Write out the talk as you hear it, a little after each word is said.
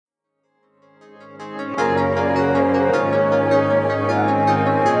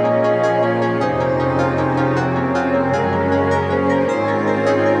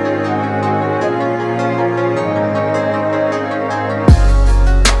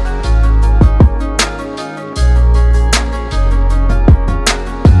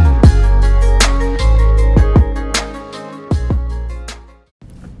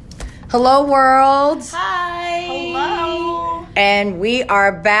Hello, world. Hi. Hello. And we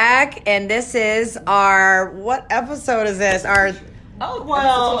are back, and this is our, what episode is this?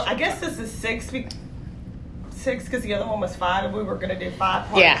 Well, I guess this is 6 because the other one was 5, and we were going to do 5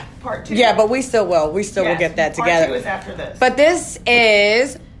 part 2. Yeah, but we still will. We still will get that together. Part 2 is after this. But this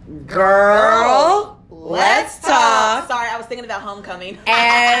is Girl, Let's Talk. Sorry, I was thinking about Homecoming.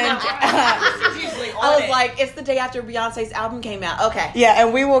 And This is usually on I was it. like, it's the day after Beyonce's album came out. Okay. yeah,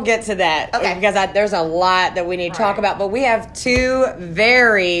 and we will get to that. Okay. Because there's a lot that we need to talk about. But we have two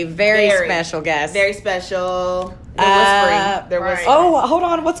very, very special guests. Very special. They're whispering. They're whispering. Oh, hold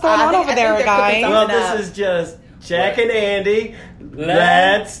on. What's going on over there, they're guys? cooking Well, something up. this is just Jack and Andy.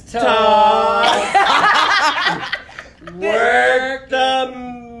 Let's talk. Work the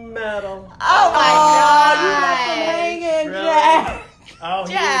metal. Oh my God. You left them hanging, Really? Jack. Oh,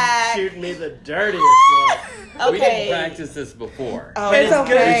 Jack. he was shooting me the dirtiest look. Okay. We didn't practice this before. Oh, It's But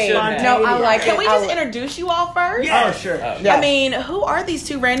okay. good. Spontaneous. No, I like it. Can we just introduce you all first? Oh, sure. Yeah. I mean, who are these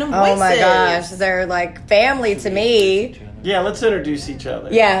two random voices? Oh my gosh, they're like family to me. Yeah, let's introduce each other.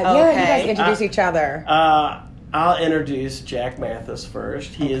 Yeah, you Okay. guys introduce each other. I'll introduce Jack Mathis first.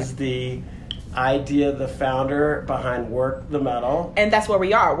 He is the founder behind Work the Metal. And that's where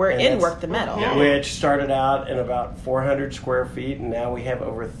we are. We're And in that's- Work the Metal. Which started out in about 400 square feet, and now we have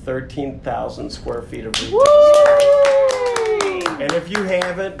over 13,000 square feet of retail. And if you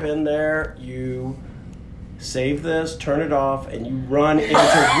haven't been there, you save this, turn it off, and you run into Work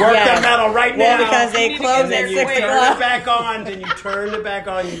Yes. the Metal right now. Well, because they need to close get and then at you 6 turn o'clock. it back on, then you turn it back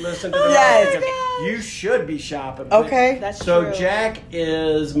on, you listen to the Yes. music. You should be shopping. Okay. That's So true. Jack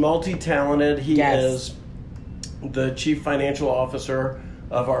is multi-talented. He Yes. is the chief financial officer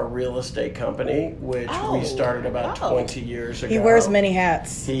of our real estate company, which we started about 20 years ago. He wears many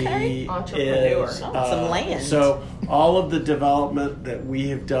hats. He Entrepreneur. is Some land. So all of the development that we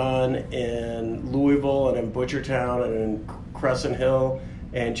have done in Louisville and in Butchertown and in Crescent Hill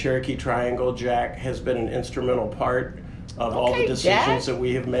and Cherokee Triangle, Jack has been an instrumental part of all the Okay, decisions Jack. that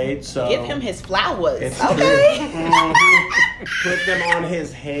we have made. So Give him his flowers. it's Okay. Mhm. Put them on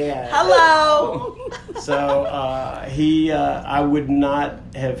his head. Hello. So I would not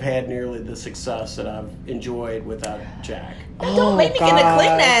have had nearly the success that I've enjoyed without Jack. Don't make me get the God.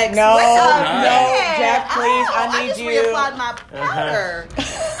 Kleenex. No, What's up? no, Yeah. Jack, please, I need just you. reapplied my powder.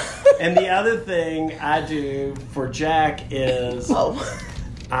 And the other thing I do for Jack is Oh.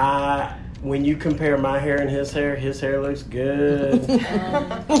 when you compare my hair and his hair looks good.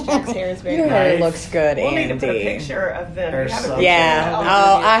 Jack's hair is very Your good. hair Right. looks good, We'll Andy. need to put a picture of them. Or We have a something. picture. Yeah. I'll Oh,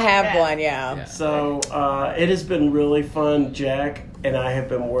 give you I have that. one, yeah. So it has been really fun. Jack and I have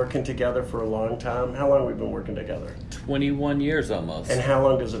been working together for a long time. How long have we been working together? 21 years almost. And how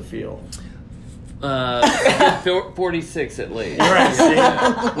long does it feel? 46 at least. Right, see?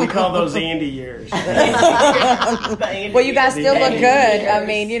 We call those Andy years. Well, you guys still look The good. years. I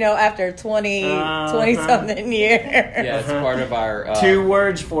mean, after 20-something years. Yeah, it's part of our 2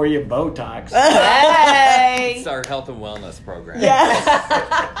 words for you, Botox. Hey. it's our health and wellness program. Yeah.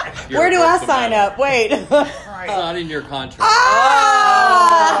 Your Where do I first sign amendment. up? Wait. It's not in your contract.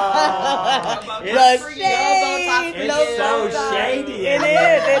 It's, The shade. it's No so Botox. shady.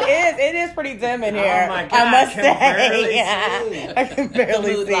 It is pretty dim in here. Oh my God, I must I can barely say. see. I can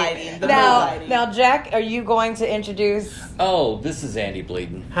barely mood see. lighting, the now, mood lighting. now, Jack, are you going to introduce? Oh, this is Andy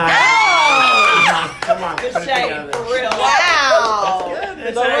Bleeden. Hi. Come on, Good put it shade, together. for real. Wow.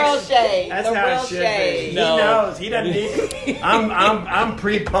 That's The real actually- shade. That's The how real it should shade. be. No. He knows. He doesn't need. I'm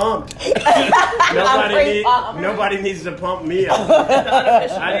pre-pumped. pre-pumped. Nobody needs to pump me up.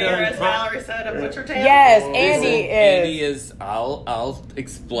 Unofficial I mayor, done as Valerie said, of Butchertown. Yes, Oh, Andy Andy is. is. I'll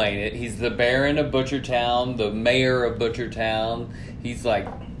explain it. He's the Baron of Butchertown, the mayor of Butchertown. He's like,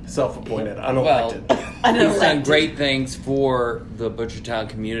 Self-appointed, well, unelected. he's done great things for the Butchertown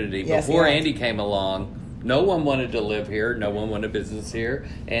community. Yes, Before he has. Andy came along, no one wanted to live here. No one wanted business here.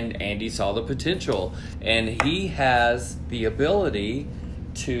 And Andy saw the potential. And he has the ability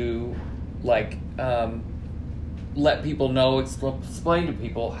to, let people know, explain to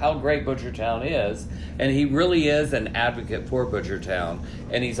people how great Butchertown is. And he really is an advocate for Butchertown.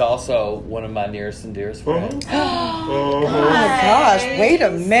 And he's also one of my nearest and dearest friends. Oh my gosh! Wait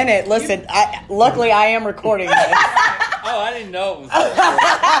a minute. Listen, luckily I am recording this. Oh, I didn't know it was.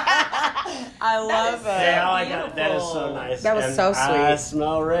 I love it. Yeah, I got that is so nice. That was And so I sweet.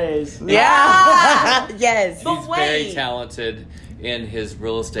 smell rays. Yeah. Yes. But He's very wait. talented in his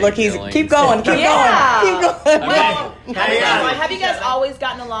real estate Look, he's dealings. keep going. Keep Yeah. going. Keep going. I mean, Hang on. Have you guys always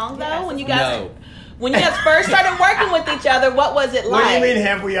gotten along though? When you guys no. when you guys first started working with each other, what was it like? What do you mean,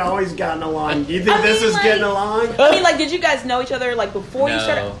 have we always gotten along? Do you think this is getting along? I mean, like, did you guys know each other, like, before you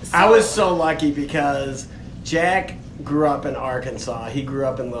started? I was so lucky because Jack grew up in Arkansas. He grew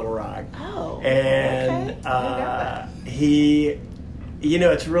up in Little Rock. Oh. And he, you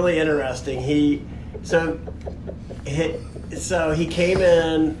know, it's really interesting. He came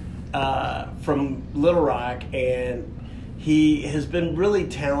in from Little Rock, and he has been really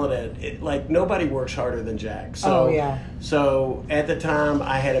talented. Like, nobody works harder than Jack. So, So at the time,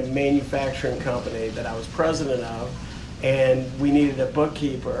 I had a manufacturing company that I was president of, and we needed a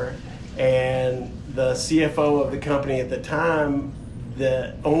bookkeeper. And the CFO of the company at the time,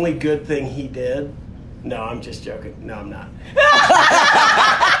 the only good thing he did, no, I'm just joking. No, I'm not.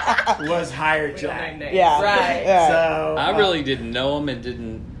 Was hire Jack. Yeah. Right. So I really didn't know him and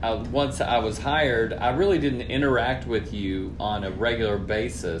didn't. Once I was hired, I really didn't interact with you on a regular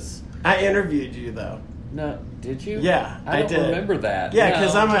basis. I interviewed you though. No, did you? Yeah, I don't did. remember that. Yeah,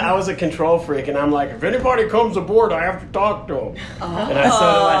 because I was a control freak, and I'm like, if anybody comes aboard, I have to talk to them.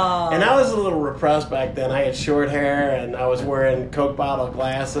 And I was a little repressed back then. I had short hair, and I was wearing Coke bottle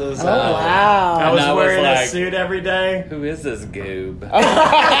glasses. Oh, wow. I was And wearing like, a suit every day. Who is this goob?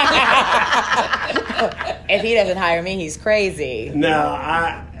 If he doesn't hire me, he's crazy.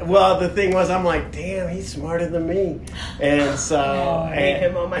 No, well, the thing was, I'm like, damn, he's smarter than me, and so I need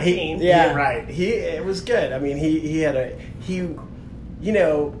him on my team. Yeah, right. It was good. I mean,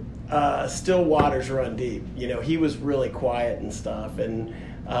 still waters run deep. You know, he was really quiet and stuff, and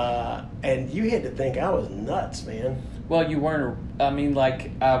you had to think I was nuts, man. Well, you weren't. I mean,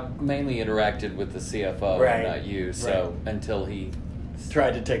 like, I mainly interacted with the CFO, Right. not you. So until he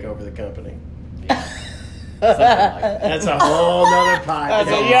Tried to take over the company. something like that. That's a whole nother pie. That's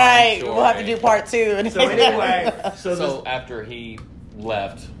a long Right. story. We'll have to do part 2. So anyway, So after he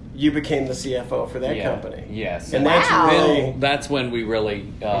left, you became the CFO for that company. Yes, And that's Wow. really. that's when we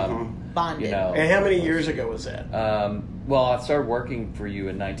really, Bonded. you know. And how many years ago was that? Well, I started working for you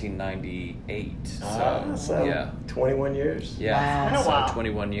in 1998. So, yeah. 21 years. Yeah. Wow. So Wow.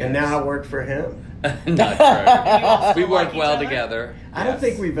 21 years. And now I work for him. Not true. We work like well each other? together. I don't Yes.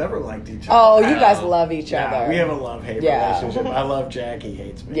 think we've ever liked each other. Oh, you guys Oh. love each Yeah, other. we have a love-hate Yeah. relationship. I love Jack. He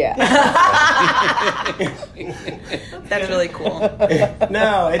hates me. Yeah. That's really cool.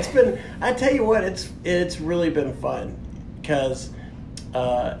 No, it's been. I tell you what, it's really been fun because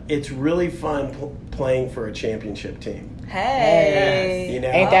it's really fun playing for a championship team. Hey. You know,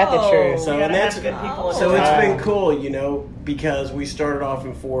 Ain't that the Oh. truth? So You and gotta that's have good people in so the it's team. been cool, you know, because we started off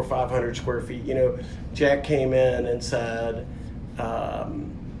in 400 or 500 square feet. You know, Jack came in and said,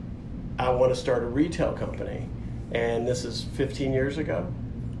 "I want to start a retail company," and this is 15 years ago.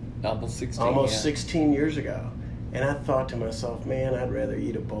 Almost 16. Almost yeah. 16 years ago. And I thought to myself, man, I'd rather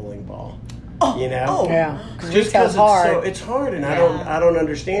eat a bowling ball. You know? Oh. Yeah. Just Retail's because hard. it's hard, and Yeah. I don't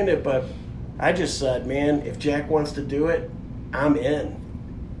understand it, but I just said, man, if Jack wants to do it, I'm in.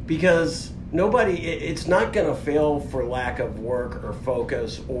 Because it's not going to fail for lack of work or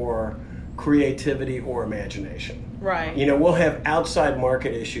focus or creativity or imagination. Right. You know, we'll have outside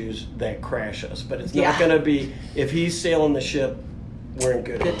market issues that crash us, but it's not Yeah. going to be, if he's sailing the ship, we're in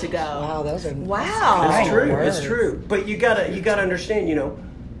good Good hands. to go. Wow, those are Wow. It's Right. true. Words. It's true. But you gotta understand. You know,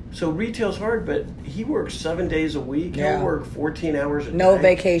 so retail's hard, but he works 7 days a week. Yeah. He'll work 14 hours a day. no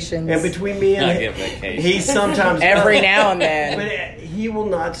vacations. And between me and I him, get vacation. he sometimes Every does. now and then. But he will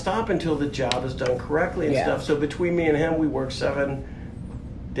not stop until the job is done correctly and Yeah. stuff. So between me and him, we work 7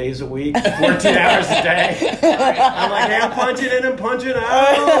 days a week, 14 hours a day. I'm like, hey, I'm punching in and punching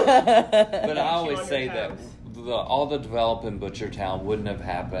out. But I always on say your that toes. all the development in Butchertown wouldn't have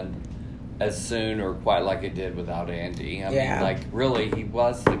happened as soon or quite like it did without Andy. I Yeah. mean, like, really, he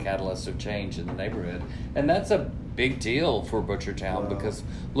was the catalyst of change in the neighborhood. And that's a big deal for Butchertown Wow. because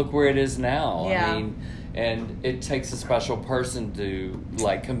look where it is now. Yeah. I mean, and it takes a special person to,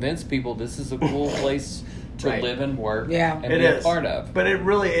 like, convince people this is a cool place to Right. live and work Yeah. and It be is a part of. But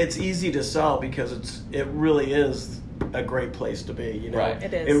it's easy to sell because it really is a great place to be. You know, Right.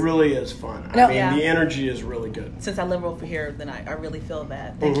 It is. It really is fun. No. I mean, Yeah. the energy is really good. Since I live over here, then I really feel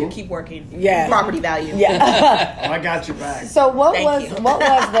that. Thank you. Keep working. Yeah. Property value. Yeah. Oh, I got your back. So what Thank was you. what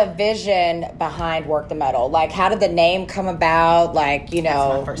was the vision behind Work the Metal? Like, how did the name come about? Like, you That's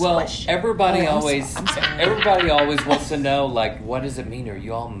know. my first Well, question. everybody Oh, I'm always so- I'm sorry. everybody always wants to know, like, what does it mean? Are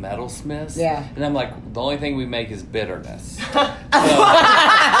you all metalsmiths? Yeah. And I'm like, the only thing we make is bitterness.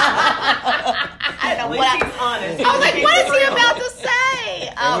 At least he's honest. I was like, what is he about to say?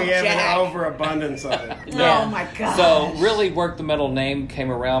 And we have an overabundance abundance of it. Oh my god! So really, Work the Metal name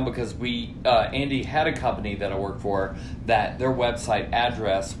came around because Andy had a company that I worked for that their website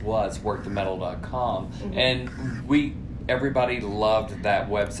address was workthemetal.com, and everybody loved that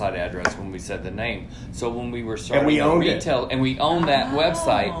website address when we said the name. So when we were starting we owned retail, and we owned that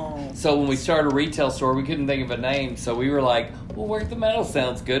website. So when we started a retail store, we couldn't think of a name. So we were like, well, Work the Metal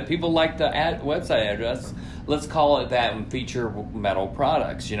sounds good. People like the website address. Let's call it that and feature metal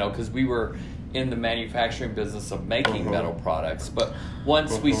products, because we were in the manufacturing business of making metal products. But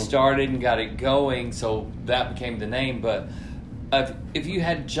once we started and got it going, so that became the name. But if you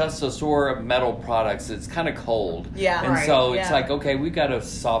had just a store of metal products, it's kind of cold. Yeah. And so it's like, okay, we've got to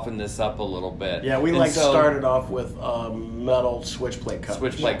soften this up a little bit. Yeah, we started off with metal switch plate covers.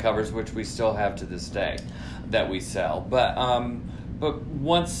 Switch plate covers, which we still have to this day, that we sell. But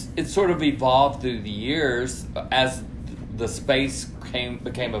once it sort of evolved through the years, as the space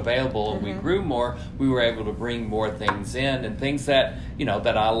became available and we grew more, we were able to bring more things in, and things that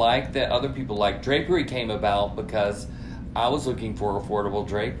that I like, that other people like. Drapery came about because I was looking for affordable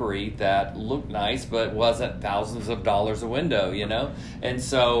drapery that looked nice but wasn't thousands of dollars a window, And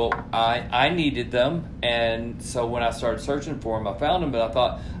so I needed them, and so when I started searching for them, I found them, but I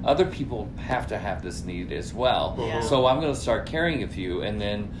thought other people have to have this need as well. Yeah. So I'm going to start carrying a few, and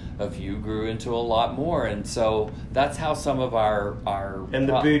then a few grew into a lot more, and so that's how some of our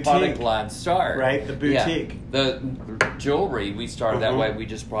product lines start. Right, the boutique. Yeah. The jewelry, we started that way. We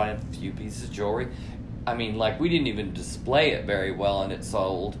just brought in a few pieces of jewelry. I mean, we didn't even display it very well, and it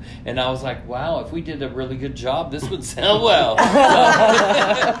sold. And I was like, wow, if we did a really good job, this would sell well.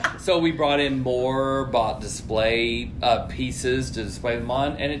 So we brought in more, bought display pieces to display them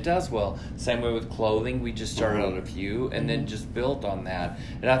on, and it does well. Same way with clothing. We just started on a few and then just built on that.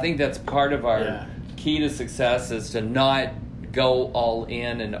 And I think that's part of our key to success, is to not go all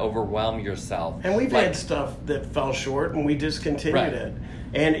in and overwhelm yourself. And we've had stuff that fell short, and we discontinued it.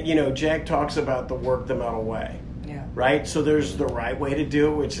 And, Jack talks about the Work the Metal way. Yeah. Right? So there's the right way to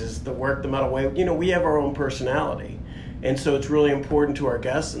do it, which is the Work the Metal way. We have our own personality. And so it's really important to our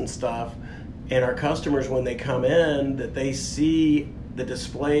guests and stuff and our customers when they come in that they see the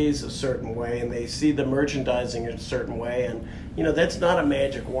displays a certain way and they see the merchandising a certain way. And, that's not a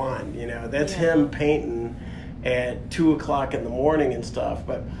magic wand. That's him painting at 2:00 in the morning and stuff.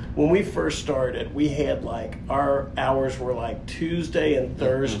 But when we first started, we had our hours were Tuesday and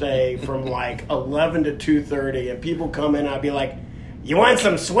Thursday from 11 to 2:30, and people come in, I'd be like, you want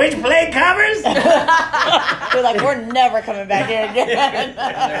some switch plate covers? They're like, we're never coming back here again.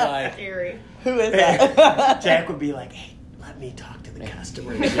 They're like, Scary. Who is that? Jack would be like, hey, let me talk to the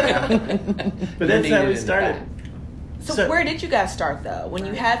customers. But that's how we started. So where did you guys start, though? When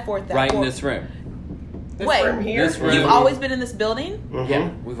you had 4,000? Right in this room. Wait, this room. You've always been in this building? Mm-hmm.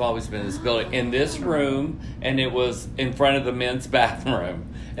 Yeah, we've always been in this building. In this room, and it was in front of the men's bathroom.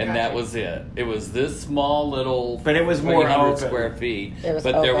 And that was it. It was this small little, but it was more 300 open. Square feet.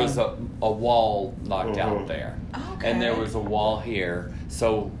 But there was a wall knocked out there. Okay. And there was a wall here.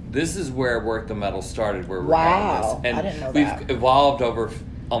 So this is where Work the Metal started, where we're wow. having this. And I didn't know we've that. evolved over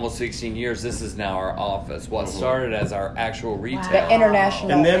almost 16 years. This is now our office. What started as our actual retail. The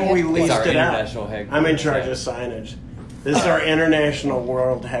international. And then we leased our it out. international headquarters. I'm in charge of signage. This is our international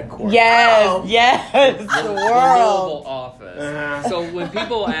world headquarters. Yes, yes, the global world. office. Uh-huh. So when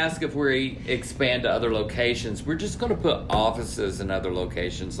people ask if we expand to other locations, we're just going to put offices in other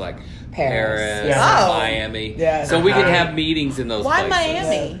locations like Paris, Yeah. Miami. Yeah. So we can have meetings in those Why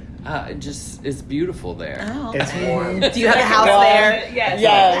places. Miami? It's beautiful there. Oh, okay. It's warm. Do you have a house there? Yes.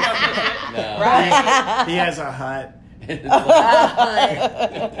 Yes. No. Right. He has a hut.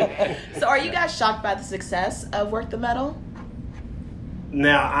 So are you guys shocked by the success of Work the Metal?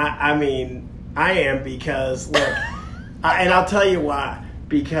 Now, I mean, I am, because, look, and I'll tell you why.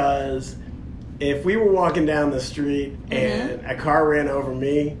 Because if we were walking down the street and a car ran over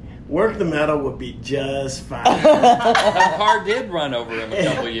me, Work the Metal would be just fine. A car did run over him a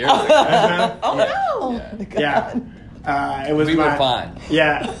couple years ago. Oh, no. Yeah. It was We were fine.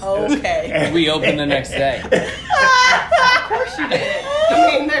 Yeah. Okay. We opened the next day. Of course you did.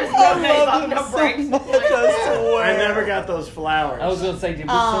 I mean, there's no days off, no breaks. I never got those flowers. I was going to say, did we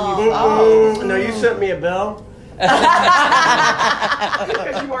send you flowers? No, you sent me a bill. Because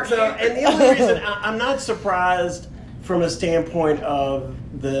you weren't So, there. and the only reason I'm not surprised from a standpoint of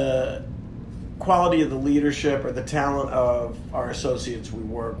the quality of the leadership or the talent of our associates we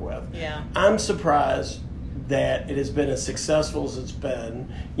work with. Yeah. I'm surprised that it has been as successful as it's been.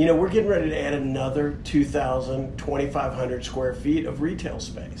 We're getting ready to add another 2,000, 2,500 square feet of retail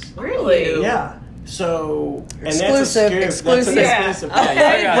space. Really? Yeah. So, and Exclusive. that's a scoop. That's an exclusive.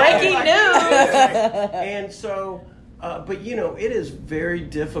 Breaking news. And so, but you know, it is very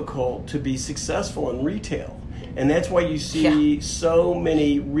difficult to be successful in retail. And that's why you see so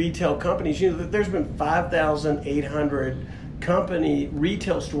many retail companies. You know, there's been 5,800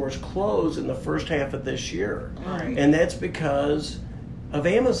 retail stores close in the first half of this year. Right. And that's because of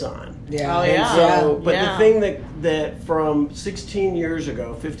Amazon. Yeah. Oh, And yeah. so, but Yeah. the thing that from 15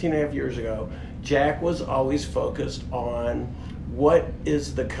 and a half years ago, Jack was always focused on what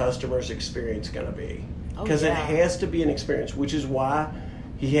is the customer's experience going to be. Because it has to be an experience, which is why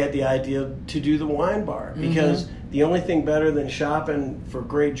he had the idea to do the wine bar. Because the only thing better than shopping for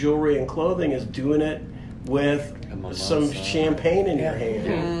great jewelry and clothing is doing it with some champagne in your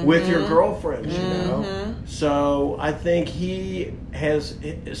hand with your girlfriends, you know. So I think he has.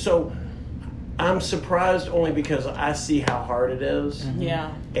 So I'm surprised only because I see how hard it is.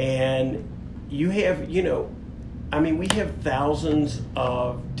 Yeah. And you have, you know, I mean, we have thousands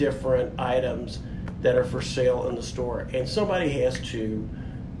of different items that are for sale in the store, and somebody has to,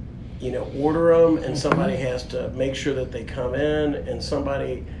 you know, order them, and somebody has to make sure that they come in, and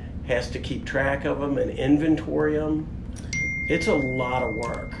somebody has to keep track of them and inventory them. It's a lot of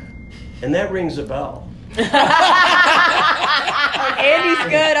work, and that rings a bell. Andy's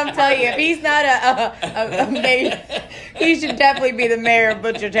good. I'm telling you, if he's not a mayor, he should definitely be the mayor of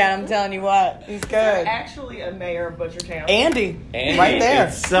Butchertown. I'm telling you what, he's good. Actually, a mayor of Butchertown. Andy, right there.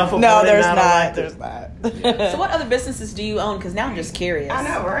 It's self-appointed, No, there's not. elected. There's not. So what other businesses do you own? Because now I'm just curious. I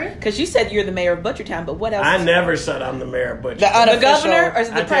know, right? Because you said you're the mayor of Butchertown, but what else? I never said I'm the mayor of Butchertown. The The unofficial. governor or is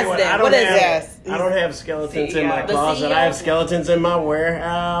it the I tell you president? I What don't is have, it? Yes. I don't have skeletons in my CEO. The closet. CEO? I have skeletons in my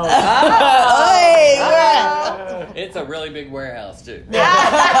warehouse. Hey, wow. It's a really big warehouse too.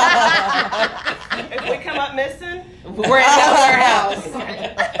 If we come up missing, We're in that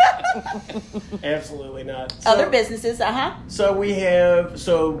warehouse. Absolutely not. Other businesses, So we have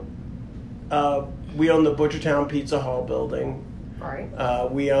we own the Butchertown Pizza Hall building.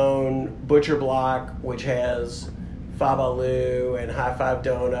 right? We own Butcher Block, which has Fabalu and High Five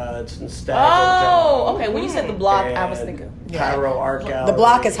Donuts and Stag and Oh, Joe okay. When you said the block, I was and thinking Cairo Art Gallery. The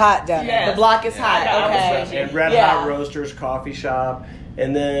block is hot down there. Yeah. the block is hot. I was Okay. with you. And Red Yeah. Hot Roasters Coffee Shop,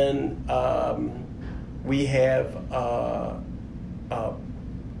 and then we have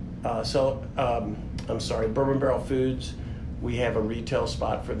Bourbon Barrel Foods. We have a retail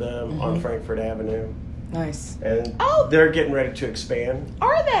spot for them on Frankfurt Avenue, Nice. and Oh. they're getting ready to expand.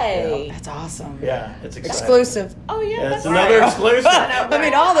 Are they? That's awesome. Yeah, it's exciting. Exclusive. Oh yeah. Yeah, that's it's another right. exclusive. I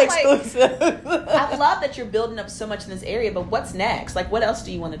mean, all Like- exclusive. I love that you're building up so much in this area, but what's next? Like, what else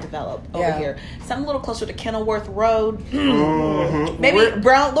do you want to develop over Yeah. here? Something a little closer to Kenilworth Road, Mhm. maybe We're-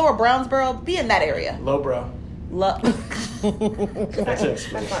 Lower Brownsboro. Be in that area. Lowbrow. That's an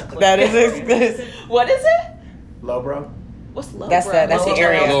exclusive. That is exclusive. What is it? Lowbrow. What's Lower? That's the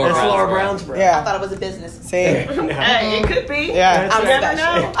area. Lower It's Lower Brownsboro. Brownsboro. I Yeah. thought it was a business. See? Hey, it could be. Yeah. I never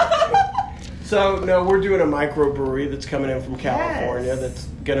know. So no, we're doing a microbrewery that's coming in from California. Yes. That's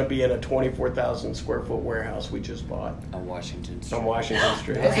going to be in a 24,000 square foot warehouse we just bought On Washington Street. on Washington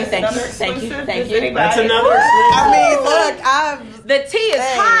Street. Okay, thank you, thank you, Exclusive. thank Does you. anybody- That's another. I mean, look, The tea is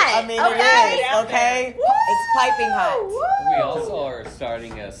hot. I mean, okay. it is, okay? It's piping hot. We also are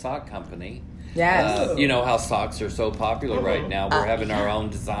starting a sock company. Yes. You know how socks are so popular right now. We're having our own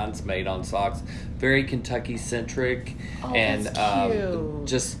designs made on socks, very Kentucky centric, and that's cute.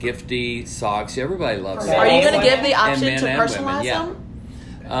 just gifty socks. Everybody loves Are socks. Are you going to give the And option men to and personalize women, yeah. them?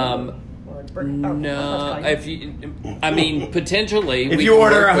 No, if you, I mean, potentially. If we you can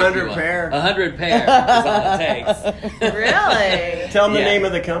order work with 100 you. pair. 100 pair is all it takes. Really? Tell them the Yeah. name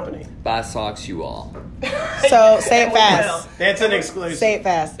of the company. Buy socks, you all. So say it fast. That's an exclusive. Say it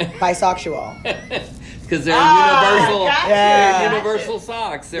fast. Bisexual. Because they're universal. gotcha. Yeah. They're universal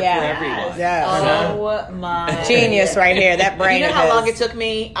socks. They're Yeah. for everyone. Yeah. Oh my. Genius right here. That brain You know of how long his. it took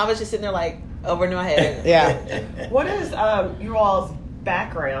me? I was just sitting there like over in my head. Yeah. What is you all's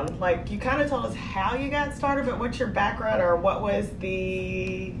background? Like, you kind of told us how you got started, but what's your background, or what was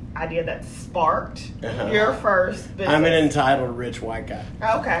the idea that sparked your first business? I'm an entitled rich white guy.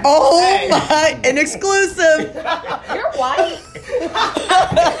 Okay. Oh Hey. my! An exclusive. You're white.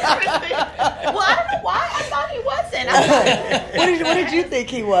 Well, I don't know why. I thought he wasn't. What did you think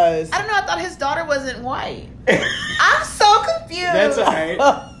he was? I don't know. I thought his daughter wasn't white. I'm so confused. That's all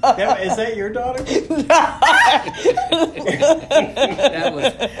right. Is that your daughter? That was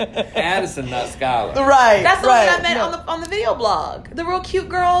Addison, not Skylar. Right. That's the right. one I met No. on the video blog. The real cute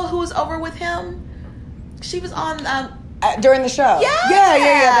girl who was over with him. She was on During the show. Yeah. Yeah.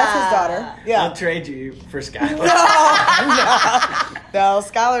 That's his daughter. I'll Yeah. trade you for Skylar. No,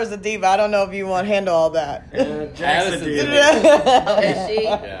 Skylar's a diva. I don't know if you want to handle all that. Jack's a Addison's diva. Oh, is she?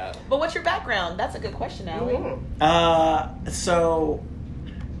 Yeah. But what's your background? That's a good question, Allie. So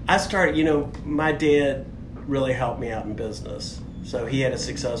I started, my dad really helped me out in business. So he had a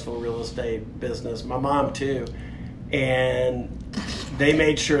successful real estate business. My mom too. And they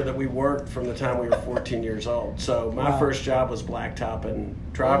made sure that we worked from the time we were 14 years old. So my first job was blacktopping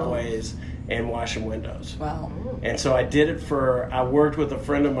driveways and washing windows. Wow. And so I did it I worked with a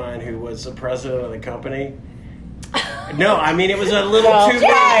friend of mine who was the president of the company. No, I mean, it was a little too big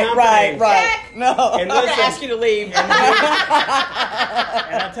company. Right. No. And I'm going to listen, ask you to leave. and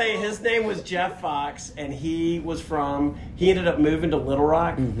I'll tell you, his name was Jeff Fox, and he ended up moving to Little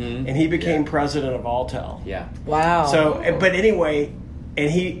Rock, and he became president of Alltel. Yeah. Wow. So, but anyway,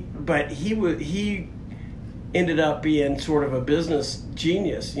 he ended up being sort of a business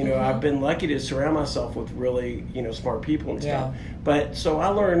genius. I've been lucky to surround myself with really, smart people and stuff. Yeah. But so I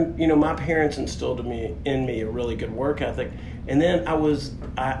learned, my parents instilled in me a really good work ethic. And then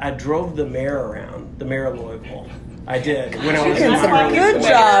I drove the mayor around, the mayor of Louisville. I did when I was in Some my early good 20s.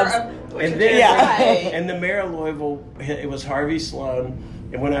 jobs. And then, Right. and the mayor of Louisville, it was Harvey Sloan.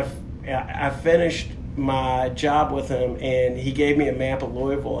 And when I finished my job with him, and he gave me a map of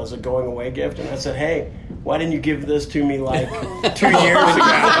Louisville as a going away gift, and I said, "Hey, why didn't you give this to me like 2 years ago?"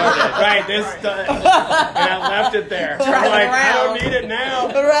 Right, this stuff, and I left it there. I'm like, I don't need it now.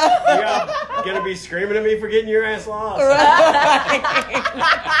 Y'all gonna be screaming at me for getting your ass lost.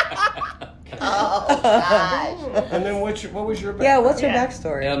 Oh, gosh. And then what was your Yeah, background? what's your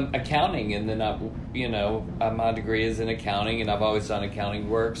backstory? Accounting, and then my degree is in accounting, and I've always done accounting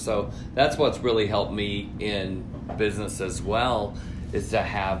work. So that's what's really helped me in business as well, is to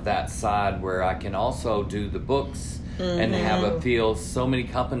have that side where I can also do the books and have a feel. So many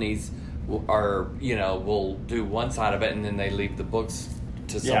companies will do one side of it, and then they leave the books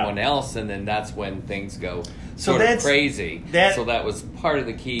to someone else, and then that's when things go sort of crazy. So that was part of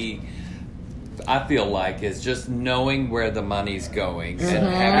the key. I feel like is just knowing where the money's going and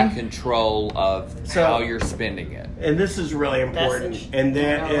having control of how you're spending it. And this is really important. Message. And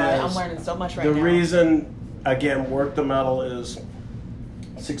that is I'm learning so much right the now. reason, again, Work the Metal is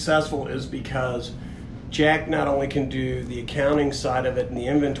successful is because Jack not only can do the accounting side of it and the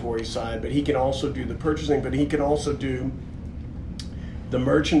inventory side, but he can also do the purchasing, but he can also do the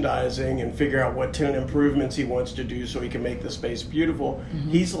merchandising and figure out what tenant improvements he wants to do so he can make the space beautiful.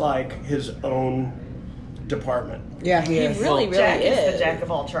 He's like his own department. Yeah, he is. Really, really Jack is is. the jack of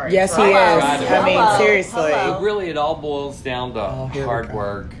all trades. Yes, he right? is. Right. I mean, Hello. seriously. Hello. But really, it all boils down to here we hard go.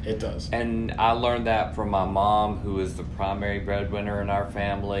 work. It does. And I learned that from my mom, who is the primary breadwinner in our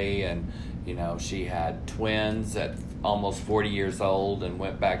family. And, she had twins at almost 40 years old and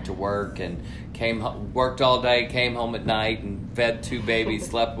went back to work and worked all day, came home at night and fed 2 babies,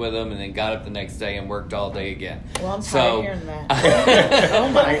 slept with them, and then got up the next day and worked all day again. Well, I'm tired of hearing that. Oh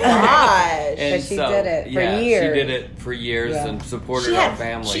my gosh. And But she did it for yeah, years. She did it for years Yeah. and supported our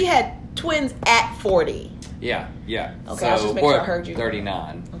family. She had twins at 40. Yeah. Okay, I was just making sure I heard you.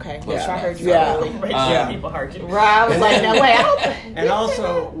 39. Okay, Close make sure I enough. heard you Yeah. early. Make Um, sure people heard you. Right, I was like, no, wait, I hope. And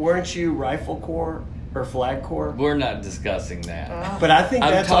also, weren't you Rifle Corps or Flag Corps? We're not discussing that. But I think I'm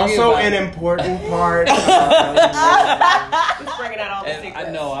that's talking also about- an important part of Just bringing out all the And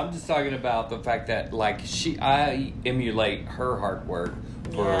secrets. I'm just talking about the fact that I emulate her hard work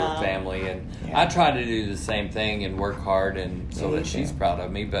for Yeah. her family, and I try to do the same thing and work hard, and so that she's proud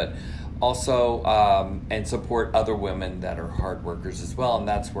of me, but also and support other women that are hard workers as well, and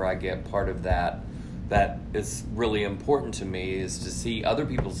that's where I get part of that. That is really important to me, is to see other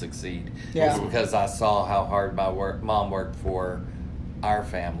people succeed. Yeah. It's because I saw how hard my mom worked for our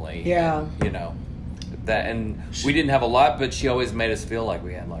family. Yeah. And, that, and we didn't have a lot, but she always made us feel like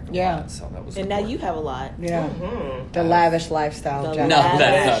we had like a lot. So that was And now you have a lot. Yeah. The lavish lifestyle. The Jack. No,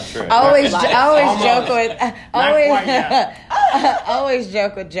 that's not true. I always Almost. joke with Not quite yet. I always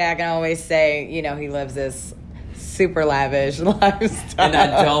joke with Jack and I always say, he lives this super lavish lifestyle. And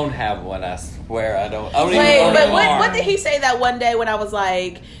I don't have one. I swear I don't. I don't even Wait, own but a what car. did he say that one day when I was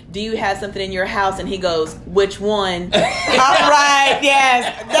like, do you have something in your house? And he goes, which one? All right, yes.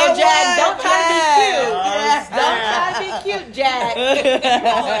 So Jack, don't try Yes. to be cute. Don't try to be cute, Jack.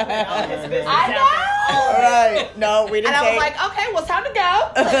 I know. All right. No, we And didn't I was take. like, okay, well, it's time to go.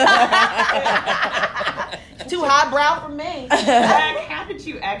 Too highbrow for me. Jack, how did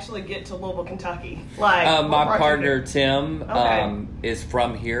you actually get to Louisville, Kentucky? Like My what brought you partner there? Tim Okay. is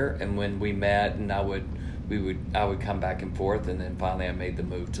from here, and when we met, and I would I would come back and forth, and then finally I made the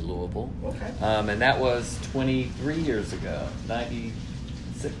move to Louisville. Okay. And that was 23 years ago,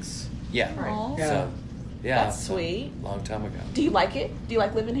 96. Yeah. Aw. So, yeah. That's sweet. Long time ago. Do you like it? Do you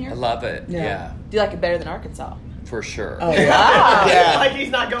like living here? I love it. Yeah. Do you like it better than Arkansas? For sure. Oh, yeah. It's like he's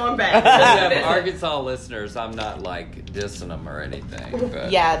not going back. Yeah, Arkansas listeners, I'm not like dissing them or anything.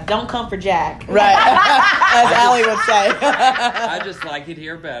 But Yeah, don't come for Jack. Right. As Allie would say. I just like it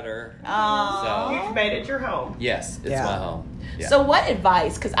here better. Aw. You've made it your home. Yes, it's Yeah. my home. Yeah. So what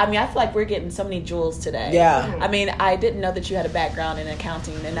advice, because I mean I feel like we're getting so many jewels today. Yeah. I mean I didn't know that you had a background in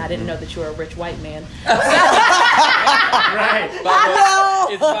accounting, and I didn't know that you were a rich white man. Right. It's by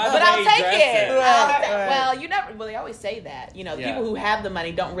the But way I'll he take dresses. it. Right. Well, you never. Well, they always say that. You know, Yeah. people who have the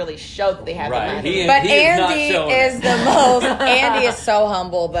money don't really show that they have the Right. money. But He is not Andy showing is it. the most. Andy is so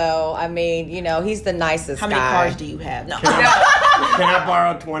humble, though. I mean, you know, he's the nicest How many guy. cars do you have? No. Can I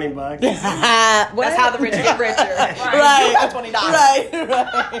borrow $20? That's how the rich get richer. Right. You got $20. Right.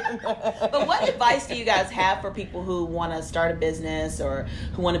 But what advice do you guys have for people who want to start a business or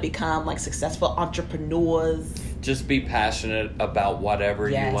who want to become like successful entrepreneurs? Just be passionate about whatever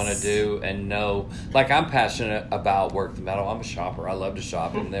Yes. you want to do, and know, like I'm passionate about Work the Metal. I'm a shopper. I love to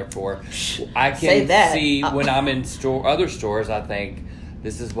shop, and therefore I Say can that. see when I'm in other stores, I think,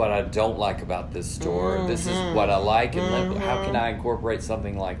 this is what I don't like about this store. This is what I like, and how can I incorporate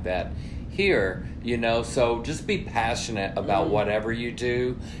something like that here? You know, so just be passionate about whatever you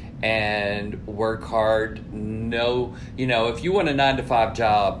do, and work hard. No, you know, if you want a 9-to-5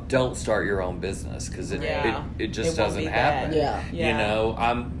 job, don't start your own business, because it just It won't doesn't be happen. that. Yeah. You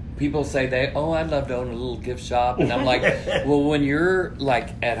know, people say I'd love to own a little gift shop, and I'm like, well, when you're like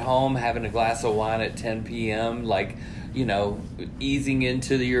at home having a glass of wine at 10 p.m., like, you know, easing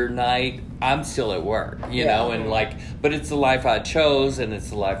into your night, I'm still at work, you know, and like, but it's the life I chose and it's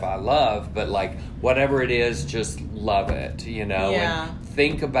the life I love, but like, whatever it is, just love it, you know, Yeah. and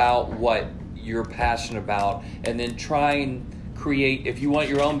think about what you're passionate about, and then try and create, if you want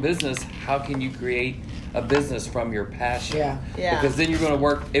your own business, how can you create a business from your passion? Yeah. Yeah. Because then you're going to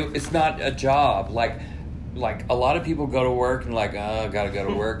work, it's not a job, like a lot of people go to work and like, oh, I gotta go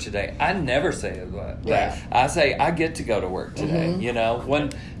to work today. I never say that. Yeah. I say I get to go to work today. You know,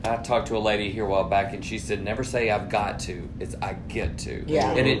 when I talked to a lady here a while back, and she said, never say I've got to. It's I get to.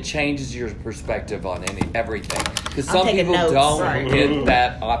 Yeah. And it changes your perspective on everything. Because I'm some taking people notes. don't Right. get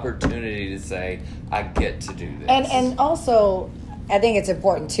that opportunity to say I get to do this. And also, I think it's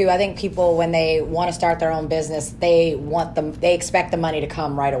important too. I think people, when they want to start their own business, they expect the money to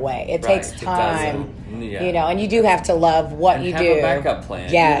come right away. It Right. takes It time, doesn't. Yeah. you know, and you do have to love what and you have do. a backup plan.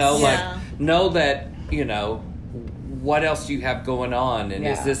 Yes. You know, Yeah. like know that, you know, what else do you have going on, and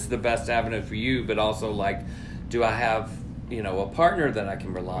is Yeah. this the best avenue for you? But also, like, do I have, you know, a partner that I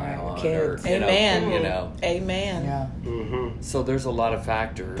can rely on? Kids. Or, you Amen. Know, you know. Amen. Yeah. So there's a lot of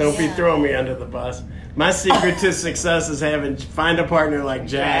factors. Don't be Yeah. throwing me under the bus. My secret to success is find a partner like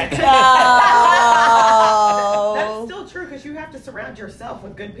Jack. That's still true, because you have to surround yourself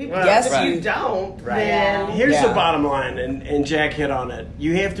with good people. Well, Yes, if you you- don't, Right. then Here's Yeah. the bottom line, and Jack hit on it.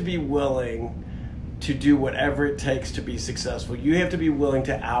 You have to be willing to do whatever it takes to be successful. You have to be willing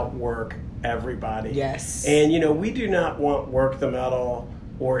to outwork everybody. Yes. And, you know, we do not want Work the Metal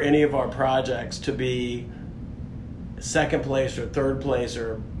or any of our projects to be second place or third place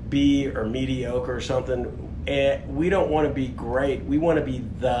or B or mediocre or something. And we don't want to be great. We want to be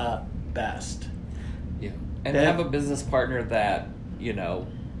the best. Yeah. And Yeah. have a business partner that, you know,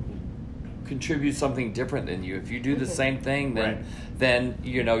 contributes something different than you. If you do the same thing, then Right. then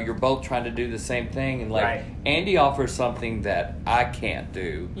you know you're both trying to do the same thing. And like Right. Andy offers something that I can't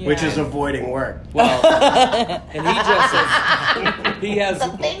do. Which is avoiding work. Well, and he just he has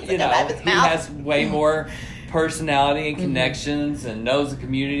things you that come out know of his he mouth. has way more personality and connections, and knows the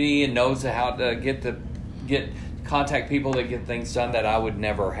community and knows how to get contact people to get things done that I would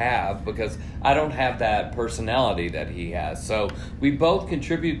never have, because I don't have that personality that he has. So we both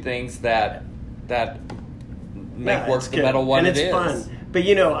contribute things that make Yeah, Work it's the good. Metal what and it it's is. fun. But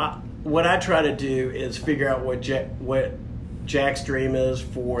you know, what I try to do is figure out what Jack's dream is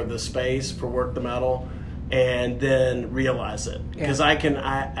for the space for Work the Metal, and then realize it. Because I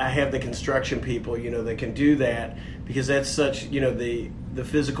have the construction people, you know, that can do that, because that's such, you know, the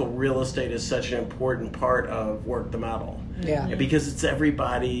physical real estate is such an important part of Work the Metal. Yeah. And because it's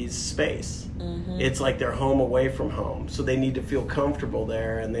everybody's space. It's like their home away from home. So they need to feel comfortable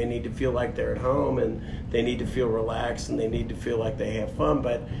there, and they need to feel like they're at home, and they need to feel relaxed, and they need to feel like they have fun.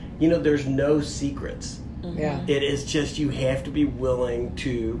 But, you know, there's no secrets. Yeah. It is just, you have to be willing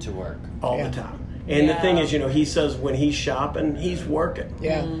to To work. all Yeah. the time. And the thing is, he says when he's shopping, he's working.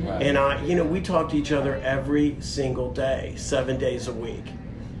 Yeah. Right. And we talk to each other every single day, 7 days a week,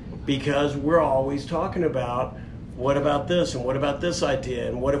 because we're always talking about what about this and what about this idea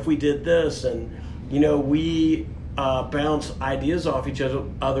and what if we did this, and we bounce ideas off each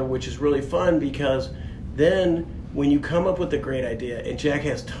other, which is really fun, because then when you come up with a great idea, and Jack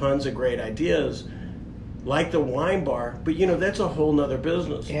has tons of great ideas, like the wine bar, but that's a whole nother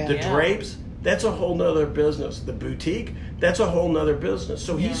business. Yeah. The drapes, that's a whole nother business. The boutique, that's a whole nother business.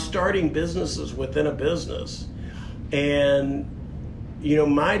 So he's starting businesses within a business. And,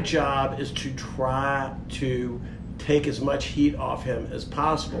 my job is to try to take as much heat off him as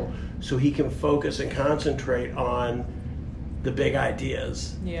possible so he can focus and concentrate on the big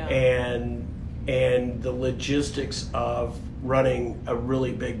ideas and the logistics of running a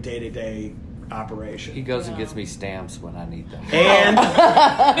really big day-to-day operation. He goes and gets me stamps when I need them. And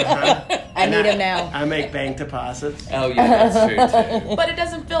I need him now. I make bank deposits. Oh yeah, that's true too. But it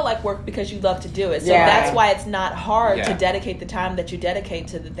doesn't feel like work because you love to do it. So Yeah. that's why it's not hard to Yeah. dedicate the time that you dedicate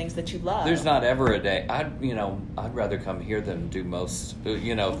to the things that you love. There's not ever a day. I'd rather come here than do most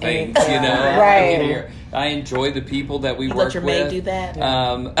things. Right. Here. I enjoy the people that we You work let your with. maid do that?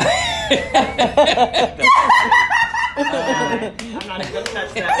 I'm not even going to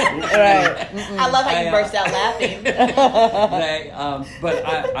touch that one. Right. I love how you I, burst out laughing. But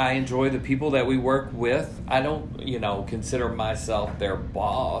I enjoy the people that we work with. I don't, consider myself their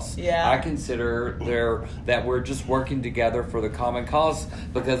boss. Yeah. I consider that we're just working together for the common cause,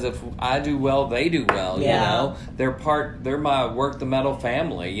 because if I do well, they do well. Yeah. They're my work the metal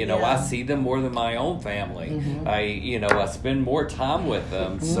family. Yeah. I see them more than my own family. Mm-hmm. I spend more time with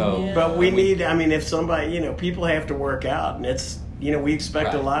them. So, Yeah. But we need, if somebody, people have to work out, and it's, we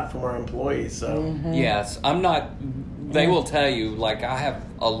expect a Right. lot from our employees. So yes, I'm not. They will tell you, I have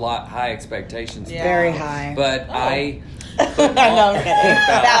high expectations. Yeah. Very high. But I. No, I'm kidding.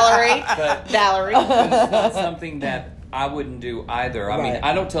 Valerie. It's not something that I wouldn't do either. I mean, Right.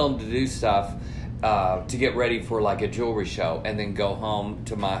 I don't tell them to do stuff to get ready for a jewelry show and then go home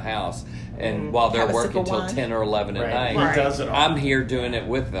to my house and while they're Have a sip working of till wine. 10 or 11 at Right. night. He does it all. I'm here doing it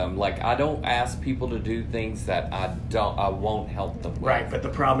with them. I don't ask people to do things that I won't help them with. right, but the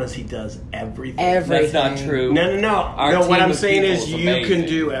problem is he does everything. That's not Everything. true. No. Our No, what team I'm of saying people is you amazing. can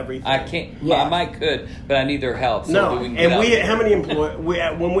do everything. I can't. Yeah. I might could, but I need their help. So No, that we can get and out we there. how many employees?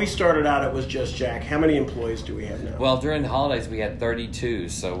 When we started out, it was just Jack. How many employees do we have now? Well, during the holidays we had 32,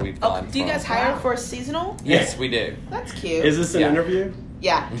 so we've Oh, gone. do you from- guys hire for seasonal? Yes, we do. That's cute. is this an Yeah. interview?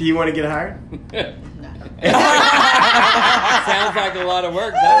 Yeah. Do you want to get hired? Sounds like a lot of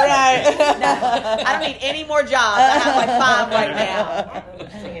work, doesn't it? I don't need any more jobs. I have 5 right now.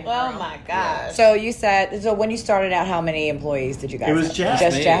 Oh my gosh. So you said, when you started out, how many employees did you guys It was have? Jack.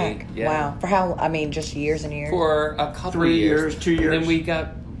 Just Me, Jack? yeah. Wow. For how, just years and years? For a couple 3 years, years, 2 years. And then we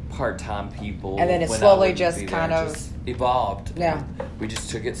got part-time people. And then it when I slowly wouldn't just be there. kind of- Just evolved. Yeah. We just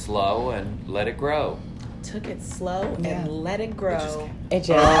took it slow and let it grow. Took it slow Yeah. and let it grow. It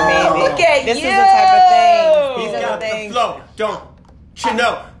just, I mean, Look at this you. is the type of thing. He's These are got the the things. flow, don't you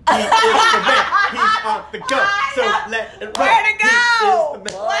know? He is the man. He's on the go. So let it roll. Where to go? He is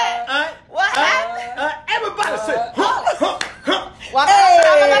the man. What? What happened? Everybody say, huh, huh, huh. Well,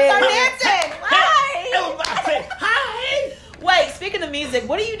 I'm gonna start dancing. Hi. Everybody say, hi. Wait, speaking of music,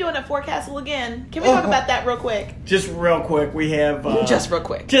 what are you doing at Forecastle again? Can we talk about that real quick? Just real quick, we have. Just real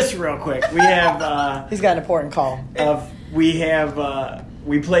quick. Just real quick, we have. He's got an important call. We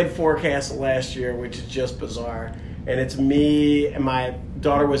played Forecastle last year, which is just bizarre. And it's me, and my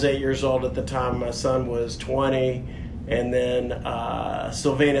daughter was 8 years old at the time. My son was 20. And then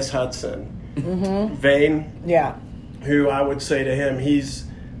Sylvanus Hudson. Vane, Yeah. who I would say to him, he's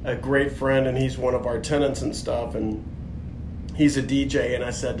a great friend and he's one of our tenants and stuff. And he's a DJ. And I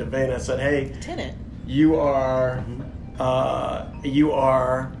said to Vane, I said, hey, Tenant. you are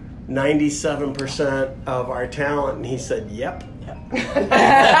 97% of our talent. And he said, yep. Hilarious.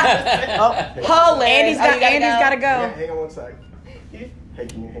 Andy's got to go. Yeah, hang on one sec. Hey,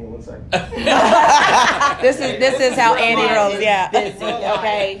 can you hang on one sec? This is how Andy rolls. Yeah. Busy.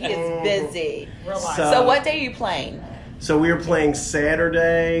 Okay, he is busy. Real life. So what day are you playing? So we were playing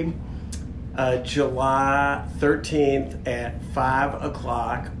Saturday, July 13th at 5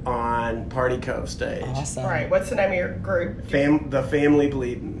 o'clock on Party Cove stage. Awesome. Right. What's the name of your group? The Family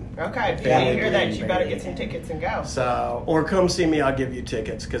Bleeding. Okay. If you Family hear that, Bleeding, you better baby. get some tickets and go. So, or come see me. I'll give you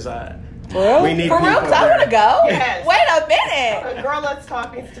tickets because real? we need For real? people 'Cause I want to there. go. Yes. Wait a minute. A Girl Let's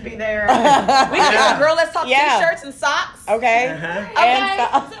Talk needs to be there. We can get some Girl Let's Talk Yeah. t-shirts and socks. Okay. Uh-huh. And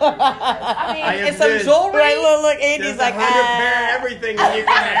I mean, I am and some good. jewelry. Right, look, Andy's There's like, 100 pair of everything and you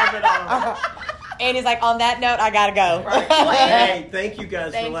can have it all. Andy's like, on that note, I gotta go. Hey, thank you guys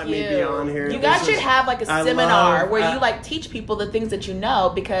for Thank letting you. me be on here. You guys This should is- have like a I seminar love- where you like teach people the things that you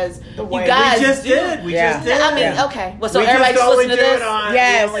know because you way- guys We just do. did. We just did. I mean, okay. Well, so we everybody just just only listen do to it this. on.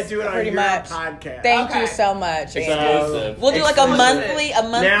 Yes, we only do it on pretty your much. podcast. Thank you Okay. so much. Andy. Exclusive. We'll do like a Exclusive. monthly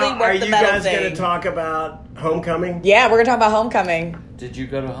now, worth are the you metal guys going thing. to talk about homecoming? Yeah, we're gonna talk about homecoming. Did you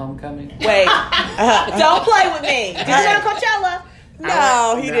go to homecoming? Wait, don't play with me. Did you go to Coachella?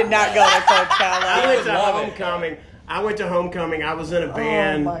 No, he No. did not go to I Coachella. went to love it. homecoming. I went to homecoming. I was in a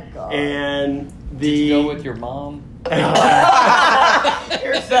band, my God. and Did you the go with your mom?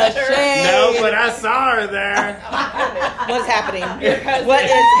 Your sister. no, but I saw her there. What's happening? What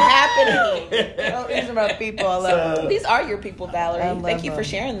is happening? Oh, these are my people. I love them. These are your people, Valerie. I love Thank you for them.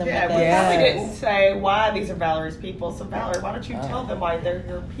 sharing them Yeah, with we us. Yeah. probably Yes. didn't say why these are Valerie's people. So, Valerie, why don't you tell them why they're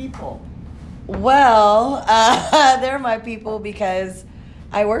your people? Well, they're my people because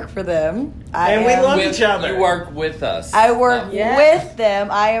I work for them. And we love each other. You work with us. I work Yeah. with them.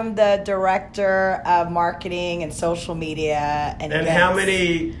 I am the director of marketing and social media and And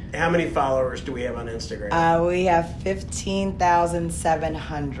events. how many followers do we have on Instagram? We have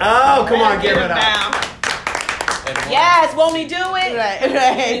 15,700. Oh, come on, give it up. Now. And one- Yes, won't he do it? Right. Still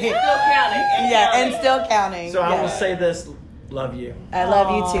counting. Yeah, and still counting. So I will Yes. say this: love you. I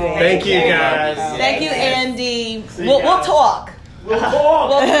love you too, Andy. Thank you, guys. Thank you, Andy. See you We'll guys. talk. We'll We'll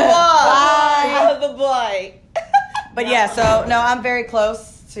talk. talk. Bye. But yeah, so no, I'm very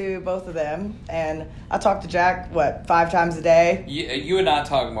close to both of them, and I talk to Jack 5 times a day. You and I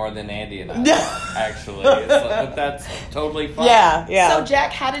talk more than Andy and I. Actually, but that's totally fine. Yeah. So,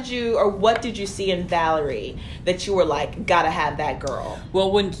 Jack, how did you, or what did you see in Valerie that you were like, gotta have that girl?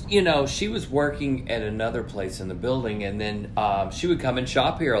 Well, when she was working at another place in the building, and then she would come and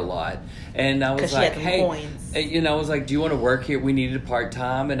shop here a lot, and I was 'Cause she like, had them "Hey, coins. I was like, do you want to work here? We needed part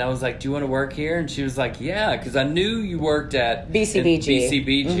time, and I was like, do you want to work here? And she was like, yeah, because I knew you worked at BCBG.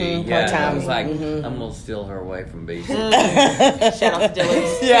 BCBG, Mhm, yeah. And I part-time. was like, I'm gonna steal her away from BCBG. Shout out to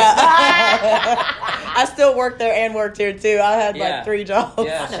Dillard's. Yeah. I still work there and worked here too. I had Yeah. like 3 jobs.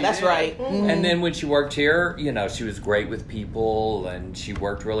 Yeah, No, she that's did. right. And then when she worked here, she was great with people and she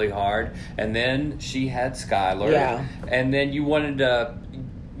worked really hard. And then she had Skylar. Yeah. And then you weren't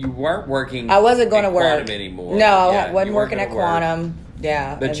working. I wasn't going to at work Quantum anymore. No, I Yeah, wasn't you weren't working gonna at work. Quantum.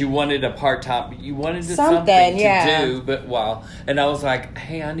 Yeah. But and- you wanted a part-time, you wanted Something, something to yeah. do, and I was like,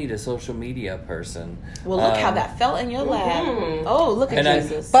 hey, I need a social media person. Well, look how that felt in your lap. Oh, look at And I-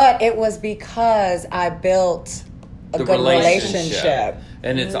 Jesus. But it was because I built a The good relationship.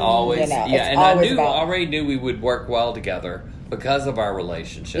 And it's always, it's and always I about- already knew we would work well together because of our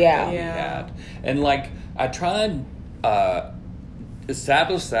relationship Yeah. that we Yeah. had. And I try and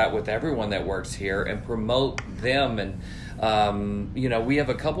establish that with everyone that works here and promote them. And we have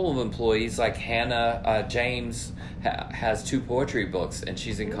a couple of employees like Hannah James has 2 poetry books, and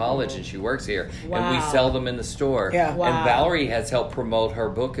she's in college and she works here, and we Wow. sell them in the store. Yeah. Wow. And Valerie has helped promote her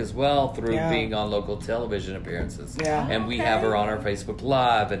book as well through Yeah. being on local television appearances. Yeah. And we have her on our Facebook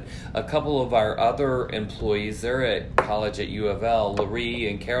Live, and a couple of our other employees, they're at college at U of L, Larry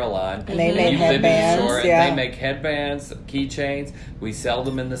and Caroline. And they make You live in the headbands, store, and yeah. they make headbands, keychains. We sell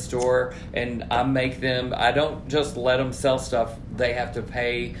them in the store, and I make them. I don't just let them sell stuff. They have to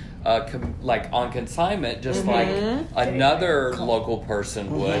pay, on consignment, just like another local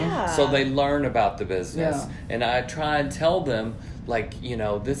person would. Yeah. So they learn about the business, Yeah. and I try and tell them.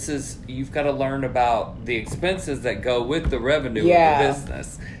 You've got to learn about the expenses that go with the revenue Yeah. of the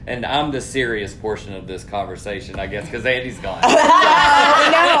business. And I'm the serious portion of this conversation, I guess, because Andy's gone. no.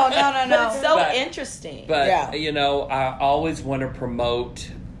 But it's so But- interesting. But Yeah. I always want to promote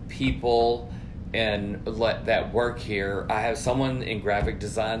people and that work here. I have someone in graphic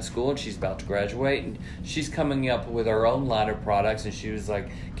design school, and she's about to graduate, and she's coming up with her own line of products, and she was like,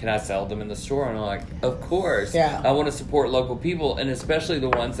 can I sell them in the store? And I'm like, of course. Yeah. I want to support local people, and especially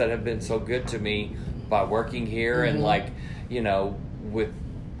the ones that have been so good to me by working here, and with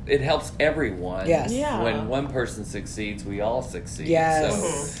it helps everyone. Yes. Yeah. When one person succeeds, we all succeed.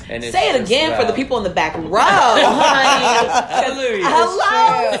 Yes. So, and it's Say it just again for the about- people in the back row. honey. Hallelujah.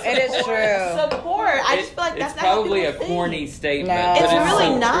 Hello. It is true. Support. I just feel like that's it's not how probably a people corny think. statement. No. but It's really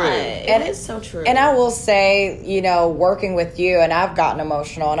so not. true. It is so true. And I will say, working with you, and I've gotten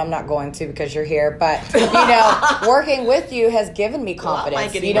emotional, and I'm not going to because you're here, but working with you has given me Well, I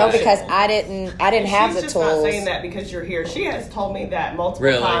might confidence. get because emotional. I didn't have She's the just tools. not saying that because you're here. She has told me that multiple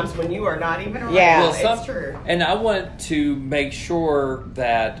Really? times when you are not even around. Yeah. Well, It's true. and I want to make sure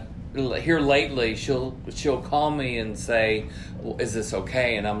that here lately, she'll call me and say, well, "Is this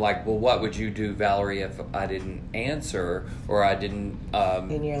okay?" And I'm like, "Well, what would you do, Valerie, if I didn't answer or I didn't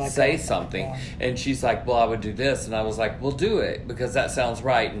like, say okay, something?" yeah. And she's like, "Well, I would do this," and I was like, "Well, do it because that sounds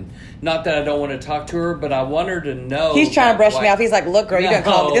right." And not that I don't want to talk to her, but I want her to know. He's trying to brush what- me off. He's like, "Look, girl, you done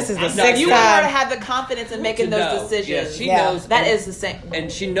called me. This is the No, sixth You want her to time." have the confidence in making to those know. decisions. Yeah, she Yeah. knows. That and- is the same.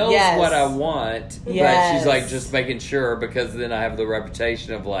 and she knows Yes. what I want, but Yes. she's like just making sure because then I have the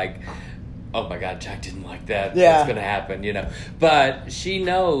reputation of like, oh my God, Jack didn't like that. Yeah. What's going to happen, you know? But she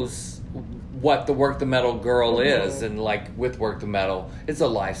knows what the Work the Metal girl is, and like with Work the Metal, it's a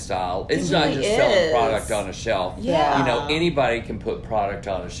lifestyle. It's not really just selling is. product on a shelf. Yeah. You know, anybody can put product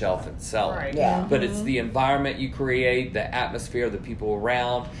on a shelf and sell it. Right. Yeah. But it's the environment you create, the atmosphere, the people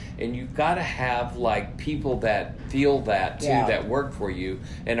around, and you've got to have like people that feel that too, Yeah. that work for you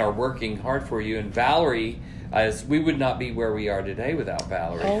and are working hard for you. And Valerie, as we would not be where we are today without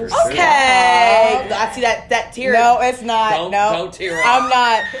Valerie. For sure. Okay. I see that tear. No, it's not. Don't tear up. I'm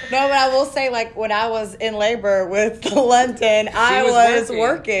not. No, but I will say, like, when I was in labor with London, I was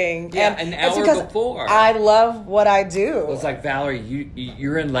working. Yeah, an it's hour because before. I love what I do. It was like, Valerie,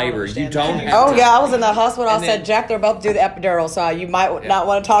 you're in labor. You understand don't that. have Oh to. yeah, I was in the hospital. I And said, then- Jack, they're about to do the epidural, so you might not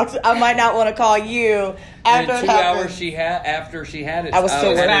want to talk. I might not want to call you And after then it 2 happened. hours after she had it, I was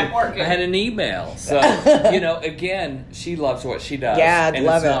still working. I had an email. So again, she loves what she does. Yeah, I and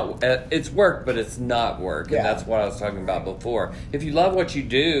love it's not, it's work, but it's not work, Yeah. and that's what I was talking about before. If you love what you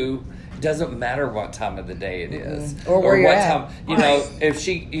do, it doesn't matter what time of the day it is, Or where you're what at. time. You know, if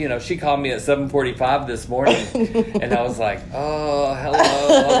she called me at 7:45 this morning, and I was like, oh, hello.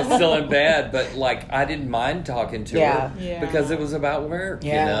 I was still in bed, but like I didn't mind talking to Yeah. her Yeah. because it was about work.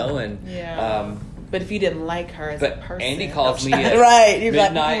 Yeah. You know, and Yeah. But if you didn't like her as a but person, Andy calls me at Right, you're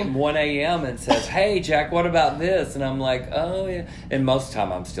like, midnight and 1 a.m. and says, "Hey, Jack, what about this?" And I'm like, "Oh, yeah." And most of the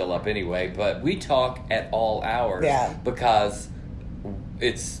time I'm still up anyway. But we talk at all hours Yeah. because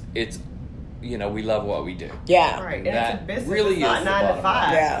it's we love what we do. Yeah. Right. And That it's a business. really It's not is the 9 to bottom 5.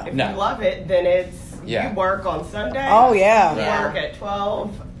 line. Yeah. If No. you love it, then it's Yeah. you work on Sunday. Oh yeah. You Yeah. work at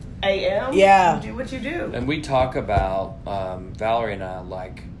 12 a.m. Yeah. You do what you do. And we talk about Valerie and I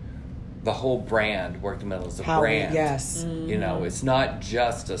like the whole brand. Work the Metal is a brand. Yes. You know, it's not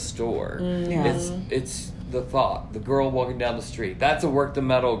just a store. Yeah. It's the thought, the girl walking down the street. That's a Work the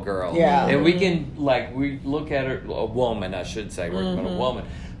Metal girl. Yeah. And we can we look at her, a woman, I should say, Work the Metal woman.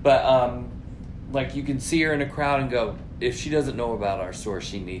 But like you can see her in a crowd and go, if she doesn't know about our store,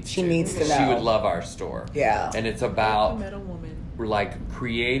 she needs to. to She know. would love our store. Yeah. And it's about metal woman. like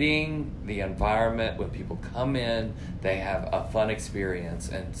creating the environment when people come in, they have a fun experience,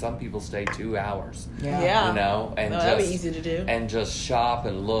 and some people stay 2 hours. Yeah. You know, and that'd be just easy to do. and just shop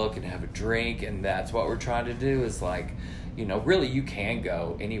and look and have a drink, and that's what we're trying to do. Is like, you know, really, you can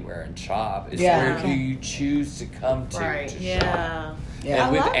go anywhere and shop. It's Yeah. where do you choose to come to Right. shop. Yeah. Yeah. I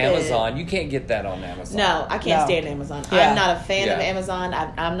And with love Amazon, you can't get that on Amazon. No, I can't No. stand Amazon. Yeah. I'm not a fan of Yeah. Amazon.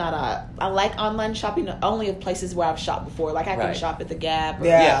 I'm not I like online shopping only of places where I've shopped before. Like I can Right. shop at the Gap or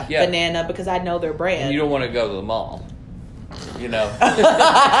Yeah. Yeah. Banana because I know their brand. And you don't want to go to the mall. You know.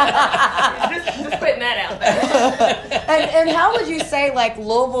 just putting that out there. And how would you say like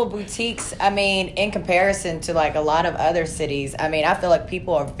Louisville boutiques? I mean, in comparison to like a lot of other cities, I mean, I feel like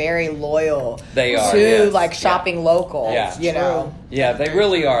people are very loyal. They are, to yes. like shopping local. Yeah. You know. Yeah, they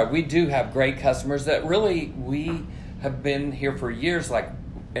really are. We do have great customers that really, we have been here for years. Like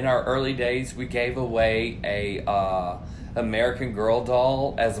in our early days, we gave away a American Girl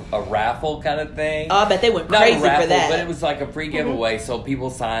doll as a raffle kind of thing. Oh, I bet they went Not crazy a raffle, for that. but it was like a free giveaway, so people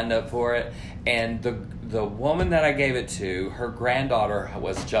signed up for it. And the woman that I gave it to, her granddaughter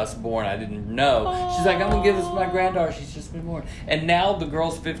was just born. I didn't know. She's like, I'm gonna give this to my granddaughter. She's just been born. And now the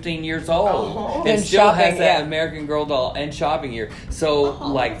girl's 15 years old and And still shopping, has that yeah. American Girl doll and shopping here. So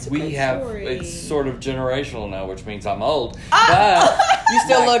that's a we great have story. it's sort of generational now, which means I'm old. But You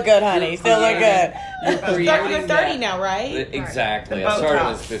still look good, honey. you're Still look good. You're creating You're 30 that- now, right? Exactly. The I started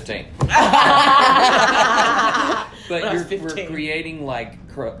Botox. as 15. When I But was we're 15. creating like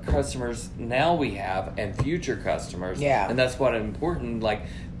customers now we have and future customers. Yeah. And that's what important. Like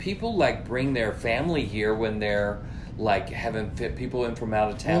people like bring their family here when they're like having fit people in from out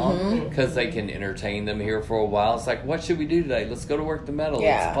of town because they can entertain them here for a while. It's like, what should we do today? Let's go to Work the Metal.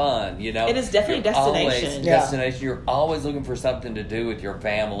 Yeah. It's fun, you know. It is definitely You're always- destination. Yeah. destination. You're always looking for something to do with your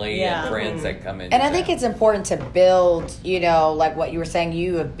family Yeah. and friends that come in. And I think it's important to build, you know, like what you were saying,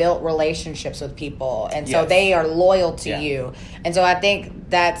 you have built relationships with people. And so Yes. they are loyal to Yeah. you. And so I think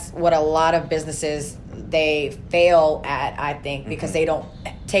that's what a lot of businesses, they fail at, I think, because they don't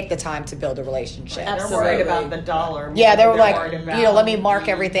take the time to build a relationship. They're Absolutely. worried about the dollar. more Yeah, they than were they're like, worried about let me mark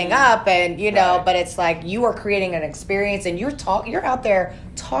everything up, and Right. but it's like you are creating an experience, and you're out there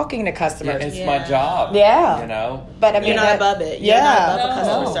talking to Yeah, customers. it's my job. Yeah. You know? But I mean, You're not above it. You're Yeah. not above a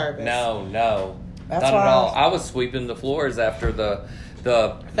customer No. service. No. That's Not why at all. I was sweeping the floors after the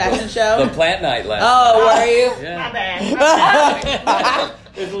Fashion show? the plant night last Oh, were you? night. My Yeah. bad.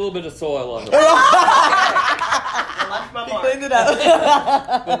 There's a little bit of soil on the floor. I left my mark. Cleaned it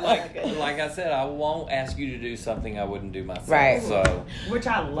up. But like I said, I won't ask you to do something I wouldn't do myself. Right. So Which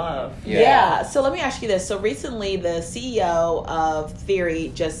I love. Yeah. So let me ask you this. So recently, the CEO of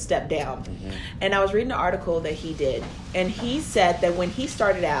Theory just stepped down, and I was reading an article that he did, and he said that when he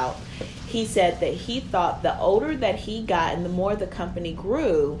started out, he said that he thought the older that he got and the more the company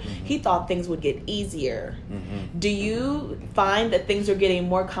grew, he thought things would get easier. Do you find that things are getting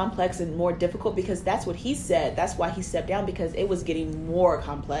more complex and more difficult? Because that's what he said. That's why he stepped down, because it was getting more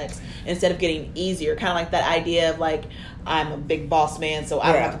complex instead of getting easier. Kind of like that idea of like, I'm a big boss man, so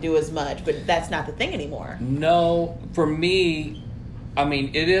I don't have to do as much. But that's not the thing anymore. no, for me, I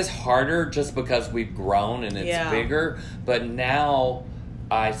mean, it is harder just because we've grown and it's bigger. But now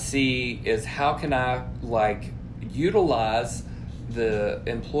I see is how can I utilize the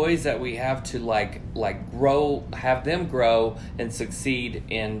employees that we have to like grow, have them grow and succeed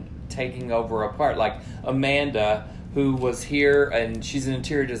in taking over a part. Like Amanda, who was here, and she's an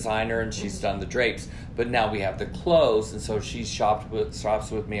interior designer and she's done the drapes, but now we have the clothes, and so she shops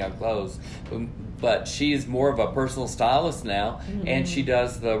with me on clothes. But she's more of a personal stylist now, and she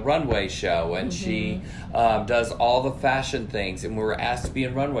does the runway show, and she does all the fashion things. And we were asked to be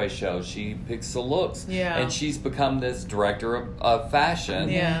in runway shows. She picks the looks, and she's become this director of fashion.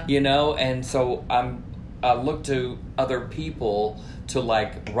 You know, and so I look to other people to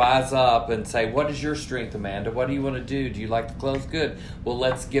like rise up and say, what is your strength, Amanda? What do you want to do? Do you like the clothes? Good. Well,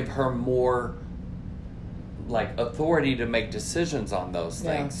 let's give her more like authority to make decisions on those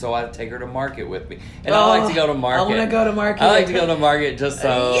things. So I take her to market with me, and I like to go to market. I want to go to market. I like to go to market just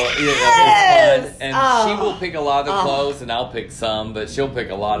so you know, it's fun. And she will pick a lot of the clothes, and I'll pick some, but she'll pick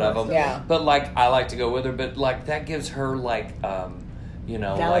a lot of them. Yeah. But like I like to go with her, but like that gives her like you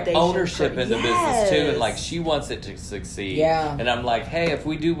know, like Validation ownership for- in the business too, Yes. and like she wants it to succeed. Yeah. And I'm like, hey, if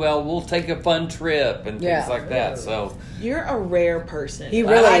we do well, we'll take a fun trip and Yeah. things like that. So You're a rare person. He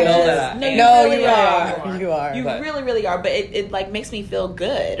really I is. know that. No, you No, really you are. are. You are. You But- really, really are. But it like makes me feel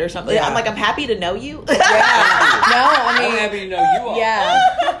good or something. Yeah. I'm like, I'm happy to know you. Yeah. No, I I'm mean, happy to know you all. yeah.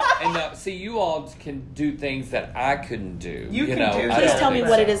 And see, you all can do things that I couldn't do. You can know, do I Please don't tell me think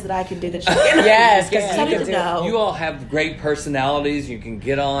what so. it is that I can do that you can. Yes, because because I you need can to do- know. You all have great personalities. You can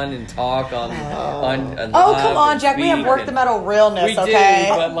get on and talk on Oh, live come on, and Jack. We have speak work and- the metal realness, We okay?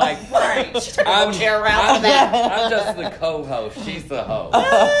 do, but like I'm, chair around I'm, for that. I'm just the co-host. She's the host.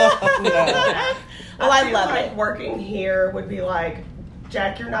 Well, I feel love like it. working here would be like,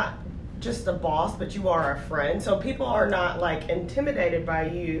 Jack, you're not just a boss, but you are a friend. So people are not like intimidated by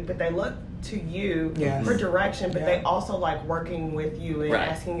you, but they look to you Yes. for direction, but Yeah. they also like working with you and Right.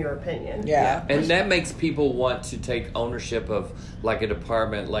 asking your opinion. Yeah. And that makes people want to take ownership of like a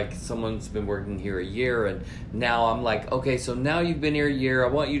department. Like someone's been working here a year, and now I'm like, okay, so now you've been here a year. I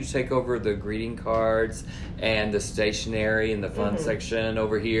want you to take over the greeting cards and the stationery and the fun section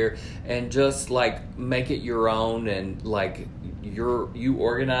over here, and just like make it your own, and like you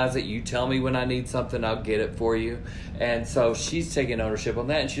organize it. You tell me when I need something, I'll get it for you. And so she's taking ownership on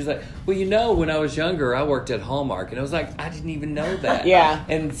that, and she's like, well, you know, when I was younger, I worked at Hallmark, and I was like, I didn't even know that. Yeah.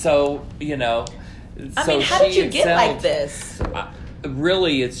 And so, you know, I so mean, how did she you get like excelled. this?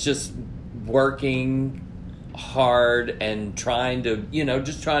 Really, it's just working hard and trying to, you know,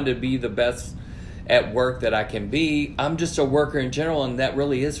 just trying to be the best at work that I can be. I'm just a worker in general, and that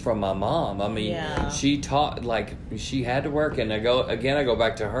really is from my mom. I mean, Yeah. she taught, like, she had to work, and I go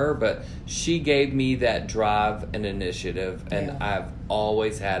back to her, but she gave me that drive and initiative, and Yeah. I've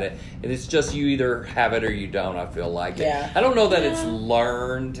always had it. And it's just you either have it or you don't, I feel like. Yeah. I don't know that it's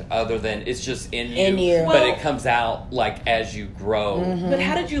learned, other than it's just in you. In you. But Well- it comes out, like, as you grow. But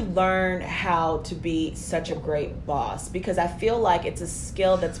how did you learn how to be such a great boss? Because I feel like it's a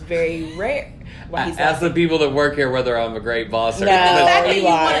skill that's very rare. Well, he's As the laughing. people that work here, whether I'm a great boss or No. the Oh, fact that you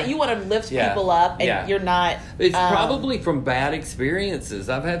are. you want to lift Yeah. people up and Yeah. you're not. It's probably from bad experiences.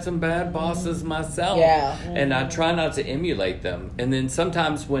 I've had some bad bosses myself. Yeah. And I try not to emulate them. And then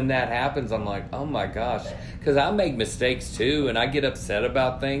sometimes when that happens, I'm like, oh my gosh. Because I make mistakes too, and I get upset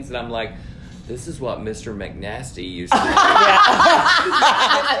about things, and I'm like, this is what Mr. McNasty used to do.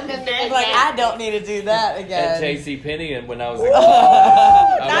 Like, I don't need to do that At again. JCPenney, and when I was in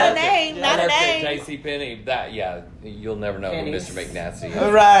college, Not a name, not a name. At JCPenney, you'll never know who Mr. McNasty is.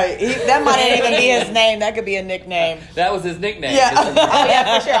 Right. That might not even be his name. That could be a nickname. That was his nickname. Yeah. Mr. McNasty. Oh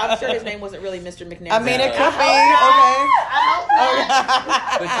yeah, for sure. I'm sure his name wasn't really Mr. McNasty. I mean, it could be.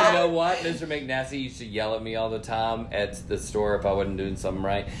 But you know what? Mr. McNasty used to yell at me all the time at the store if I wasn't doing something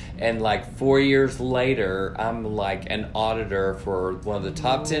right. And like 4 years later, I'm like an auditor for one of the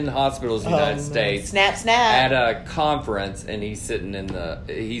top 10 hospitals in the United States. Snap, snap. At a conference, and he's sitting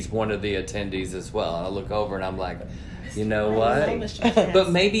he's one of the attendees as well. And I look over and I'm like, you know what?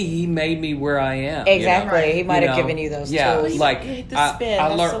 But maybe he made me where I am. Exactly. You know? He might have given you those tools. Like The spin. I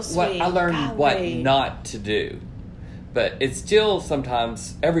That's learned so what sweet. I learned what Golly. not to do. But it's still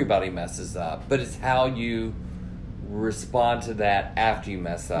sometimes everybody messes up. But it's how you respond to that after you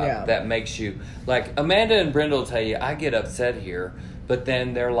mess up that makes you, like Amanda and Brenda will tell you, I get upset here, but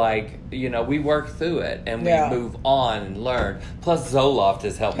then they're like, we work through it and we move on and learn. Plus Zoloft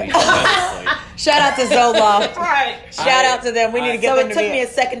has helped me tremendously. Shout out to Zoloft. Right. Shout out to them. We need to get So them it to took be. me a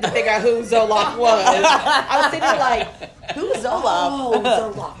second to figure out who Zoloft was. I was sitting there like, who's Zoloft? Oh,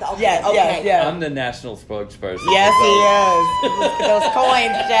 Zoloft. Okay, Yes, okay. yes, yes. I'm the national spokesperson. Yes, for he Zoloft. is. Those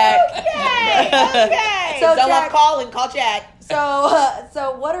coins, Jack. Okay. So, Zoloft Jack- call Jack.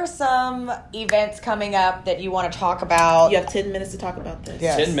 So what are some events coming up that you want to talk about? You have 10 minutes to talk about this.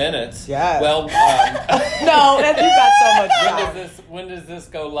 Yes. 10 minutes. Yes. Well, No, you got so much time. when does this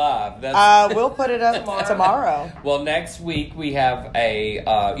go live? That's, We'll put it up tomorrow. well, next week we have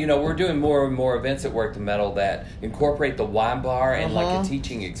we're doing more and more events at Work the Metal that incorporate the wine bar and like a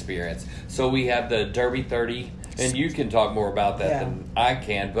teaching experience. So we have the Derby 30, and you can talk more about that than I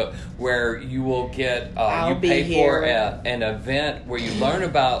can, but where you will get, you be pay for here. an event where you learn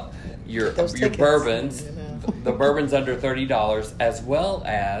about your tickets. bourbons, the bourbon's under $30, as well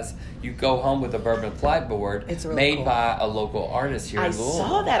as you go home with a bourbon flight board It's really made cool. by a local artist here I in Louisville.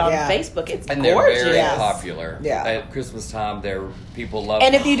 saw that on Yeah. Facebook. It's And they're gorgeous. very Yes. popular. Yeah. At Christmas time, people love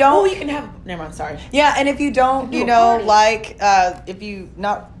And them. if you Oh, don't, you can have. Never mind. Sorry. yeah, and if you don't, Do a party.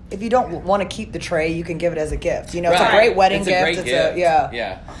 if you don't want to keep the tray, you can give it as a gift. It's a Right. great wedding It's gift. a great gift.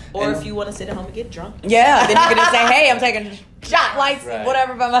 Yeah. Or And- if you want to sit at home and get drunk. Yeah, then you can just say, "Hey, I'm taking shot lights, Right.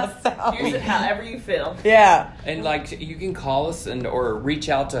 whatever by myself." Use it however you feel. Yeah. And like you can call us or reach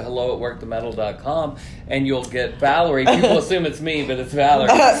out to hello@workthemetal.com and you'll get Valerie. People assume it's me, but it's Valerie.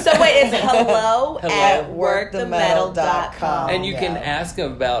 So wait, it's hello Hello. at workthemetal.com. And you can ask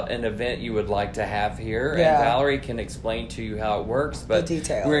about an event you would like to have here, Yeah. and Valerie can explain to you how it works. But The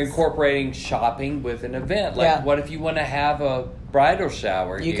details. we're incorporating shopping with an event. Like, Yeah. what if you want to have a bridal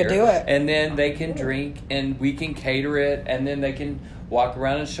shower You here? could do it. And then they can drink, and we can cater it, and then they can walk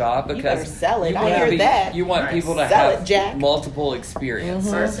around and shop because better sell it. you I wanna hear that. You want Right. people to Sell have it, Jack. multiple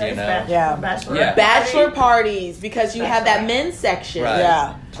experiences. Birthdays, Yeah. bachelor Yeah. Bachelor parties, because you have that Right. men's section. Right.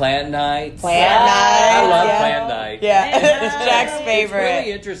 Yeah. Plant nights. Plant Yeah. night. I love yeah. plant night. Yeah, Yeah. it's Jack's favorite. It's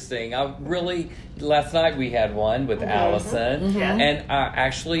really interesting. Last night we had one with Allison, Yeah. and I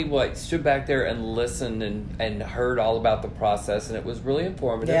actually stood back there and listened and heard all about the process, and it was really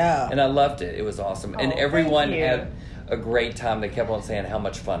informative. Yeah. And I loved it. It was awesome, and Oh, everyone thank you. had a great time. They kept on saying how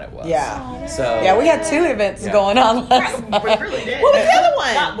much fun it was. Yeah. So Yeah, we had 2 events Yeah. going on last We night. really did. What was the other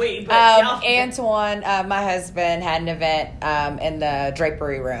one? Not we, but y'all. Antoine, my husband, had an event in the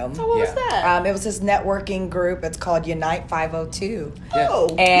drapery room. So what was Yeah. that? It was this networking group. It's called Unite 502. Yeah.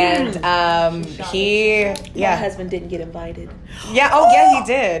 Oh. And he, My yeah. husband didn't get invited. Yeah, oh, yeah, he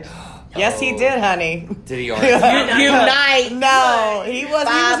did. Yes, he did, honey. Did he already? Unite. No, he was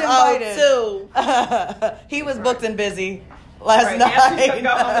invited. 502. He was booked and busy last Right, now she's gonna night. go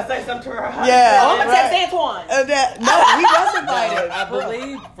home and say something to her husband. Yeah. Oh, I'm gonna text Right. Antoine. No, he was invited. I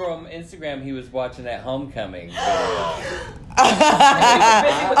believe from Instagram he was watching that homecoming video.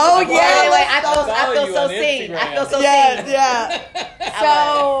 Oh, yeah. Wait, I feel follow you so on seen. I Instagram. feel so Yeah, seen. yeah.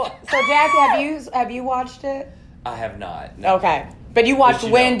 So Jackie, have you watched it? I have not. No. Okay, but you watched But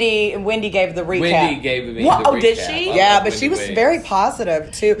you Wendy, and Wendy gave the recap. Wendy gave me What? the Oh, did recap. she? I Yeah, love but she Wendy was Wiggs. very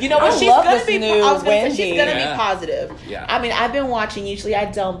positive too. You know what? I She's love gonna this be. new I was gonna Wendy. say she's gonna Yeah. be positive. Yeah. I mean, I've been watching. Usually, I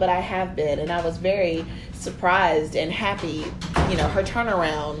don't, but I have been, and I was very surprised and happy. Her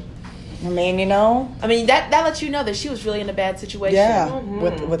turnaround. I mean, you know, I mean, that lets you know that she was really in a bad situation. yeah,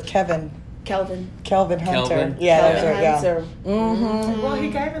 with Kelvin Kelvin. Hunter. Kelvin? Yeah, Kelvin that's right, yeah. Hunter. Well, he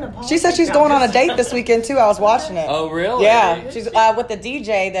gave an apology. She said she's going on a date this weekend too. I was watching it. Oh, really? Yeah, she's with the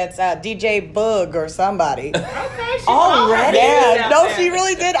DJ that's DJ Boog or somebody. Okay, she Already? Yeah, no, she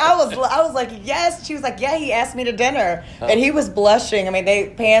really did. I was like, yes. She was like, yeah. He asked me to dinner, and he was blushing. I mean, they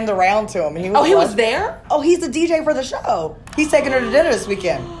panned around to him, and he was. Oh, he was blushing. there? Oh, he's the DJ for the show. He's taking her to dinner this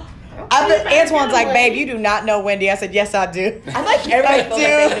weekend. Antoine's like, babe, you do not know Wendy. I said, yes, I do. I like everybody I feels like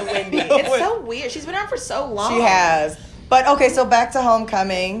they do. know Wendy. It's so weird. She's been around for so long. She has. But okay, so back to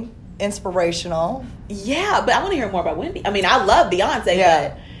Homecoming, inspirational. Yeah, but I want to hear more about Wendy. I mean, I love Beyonce, Yeah.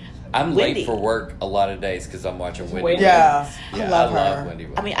 but I'm Wendy. late for work a lot of days because I'm watching Wendy. Wendy. Yeah, Yeah, I love her. Wendy.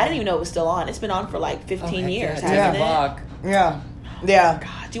 I mean, I didn't even know it was still on. It's been on for like 15 years, hasn't 10 it? o'clock. Yeah, yeah.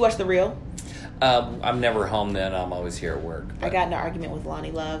 God, did you watch The Real? I'm never home then. I'm always here at work. I got in an argument with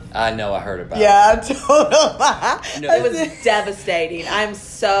Lonnie Love. I know. I heard about Yeah, I told him. No, It was devastating. I'm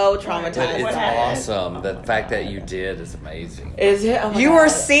so it. But traumatized. it's What happened? awesome. The fact that you did is amazing. Is it? Oh my You God. were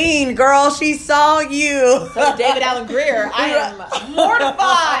seen, girl. She saw you. So David Allen Greer, I am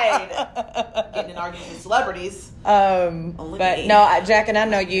mortified. Getting in arguments with celebrities. Only But me. no, Jack, and I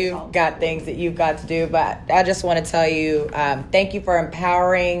know you've got things that you've got to do, but I just want to tell you, thank you for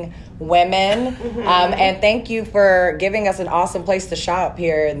empowering women, and thank you for giving us an awesome place to shop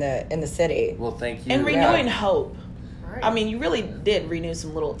here in the city. Well, thank you. And renewing Yeah. hope. Right. I mean, you really did renew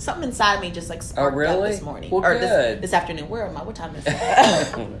something inside me just like sparked really? up this morning. Well, or good. this afternoon. Where am I? What time is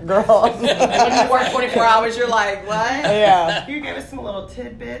it? Girl. When you work 24 hours, you're like, what? Yeah. You gave us some little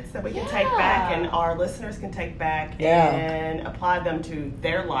tidbits that we can Yeah. take back and our listeners can take back Yeah. and apply them to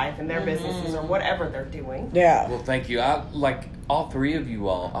their life and their businesses or whatever they're doing. Yeah. Well, thank you. I like all three of you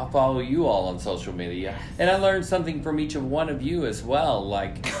all. I follow you all on social media, and I learned something from each of one of you as well.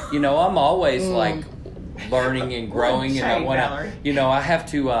 Like, I'm always like learning and growing, and I Shame, want Valerie. to. I have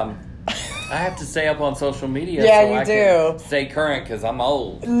to. I have to stay up on social media. Yeah, so you I do. Can stay current because I'm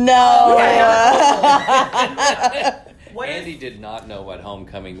old. No. What is- Andy did not know what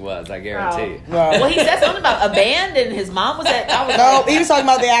homecoming was. I guarantee. you. Well, he said something about a band and his mom was at. I was No, like, he was talking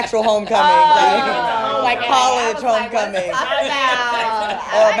about the actual homecoming, like okay. college I was like, what's homecoming, it about?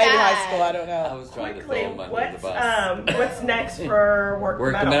 or maybe high school. I don't I know. was trying to Quickly, throw him under the bus. what's next for Work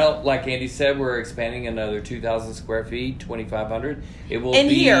Work the the Metal? Metal, like Andy said, we're expanding another 2,000 square feet, 2,500. It will in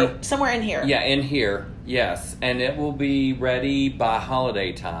be here, somewhere in here. Yeah, in here, yes, and it will be ready by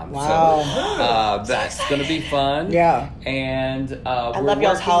holiday time. Wow. So that's going to be fun. Yeah. and I love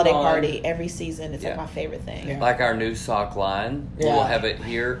y'all's holiday party every season. It's like my favorite thing. Yeah. Like our new sock line, Yeah. we'll have it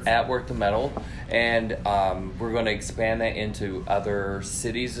here at Work the Metal, and we're going to expand that into other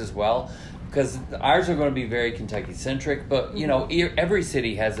cities as well. Because ours are going to be very Kentucky centric, but every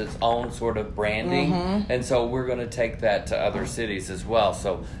city has its own sort of branding, and so we're going to take that to other cities as well.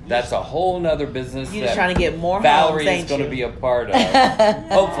 So that's a whole nother business. You're just that trying to get more Valerie homes, is ain't going you? to be a part of.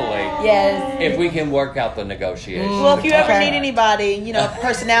 Hopefully, Yes. if we can work out the negotiations. Well, if you ever Okay. need anybody,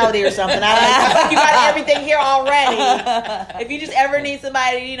 personality or something, I like, you got everything here already. If you just ever need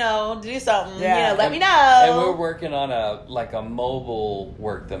somebody, to do something, Yeah. let me know. And we're working on a mobile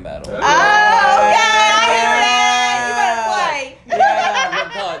Work the Metal. Oh, okay. I hear that. You better play. Yeah,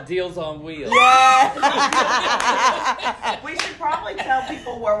 we'll call it Deals on Wheels. We should probably tell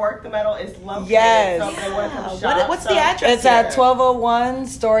people where Work the Metal is located. Yes. So if they want to come shop. What's the address? It's at 1201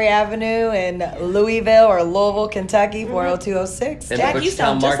 Story Avenue in Louisville or Louisville, Kentucky, 40206. In the Jack, you Butchertown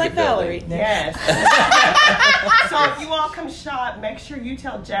sound just like Market Building. Valerie. Yes. So if you all come shop, make sure you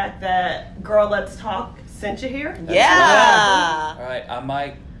tell Jack that Girl Let's Talk sent you here. Yeah. All right, I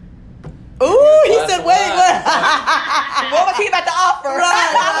might. Ooh, he Glass said, of wait, wine. what? What was he about to offer?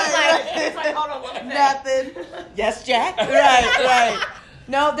 Right, It's like, hold on, let me think. Nothing. Yes, Jack. Right.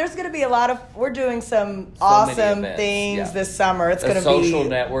 No, there's going to be we're doing some awesome events, things yeah. this summer. It's going A to social be.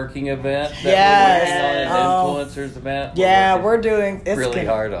 networking event that Yes. we're working on, an influencers event. Yeah, working we're doing. It's really gonna-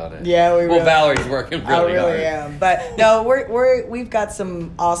 hard on it. Yeah, we Well, really. Valerie's working I really really hard. am, but no, we've got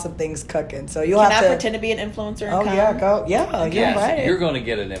some awesome things cooking. So you'll Can have I to pretend to be an influencer and Oh come? yeah, go. Yeah, you're Yes, right. you're going to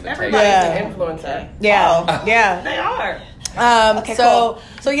get an invitation. Everybody's Yeah. an influencer. Yeah, yeah. They are. Okay, so cool.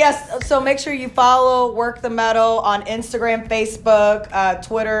 so yes, so make sure you follow Work the Metal on Instagram, Facebook,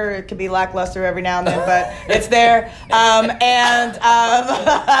 Twitter. It can be lackluster every now and then, but it's there. No,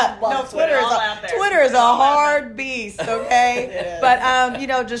 Twitter, all out there. Twitter is a hard beast. Okay, but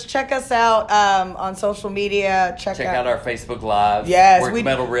just check us out on social media. Check Check out our Facebook Live. Yes, Work the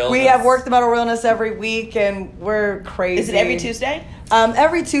Metal Realness. we have Work the Metal Realness every week, and we're crazy. Is it every Tuesday?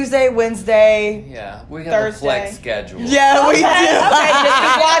 Every Tuesday, Wednesday. Yeah, we have Thursday. a flex schedule. Yeah, we do. Okay, just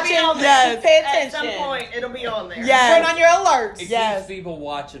keep watching. Yes. Pay At attention. some point, it'll be on there. Yes. Turn on your alerts. It Yes. keeps people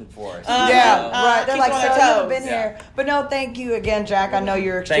watching for us. Yeah, you know? right. They're keep like, on so their you haven't toes. been here. But no, thank you again, Jack. I know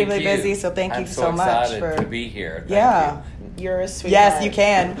you're Thank extremely you. busy, so thank I'm you so much excited for. to be here. Thank Yeah. you. You're a sweetheart. Yes, you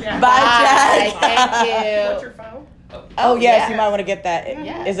can. Yeah. Bye, Bye. Jack. Thank you. What's your phone? Oh, yes, yeah. you might want to get that.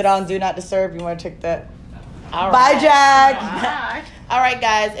 Yes. Is it on Do Not Disturb? You want to check that? All Bye, right. Jack. Bye. All right,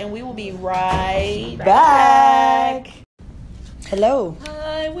 guys, and we will be right Back. Hello.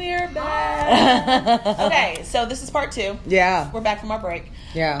 Hi. Hi, we're back. Okay, so this is part 2. Yeah. We're back from our break.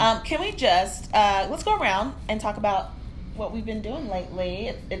 Yeah. Can we just let's go around and talk about what we've been doing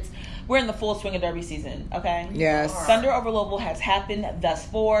lately? We're in the full swing of Derby season. Okay. Yes. Thunder over Louisville has happened thus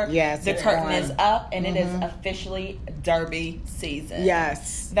far. Yes, The it's curtain on. is up, and it is officially Derby season.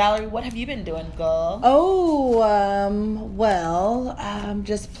 Yes. Valerie, what have you been doing, girl?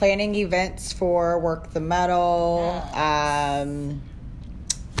 Just planning events for Work the Metal. Nice.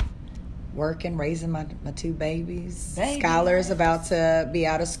 Working, raising my 2 babies. Baby. Skylar's about to be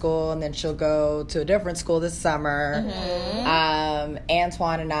out of school, and then she'll go to a different school this summer.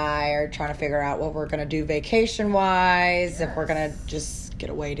 Antoine and I are trying to figure out what we're going to do vacation-wise, if we're going to just get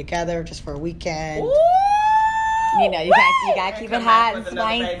away together just for a weekend. Ooh. You know, you got to keep it come hot back and with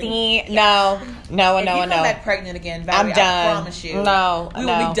another spicy. No. If you come back pregnant again, Valerie, I'm done. I promise you. No, we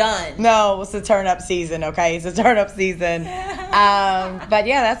will be done. No, it's a turn up season. Okay, it's a turn up season. But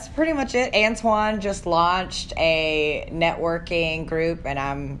yeah, that's pretty much it. Antoine just launched a networking group, and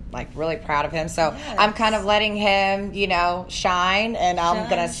I'm like really proud of him. So I'm kind of letting him, shine, and I'm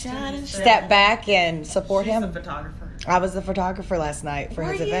gonna step back and support She's him. a photographer. I was the photographer last night for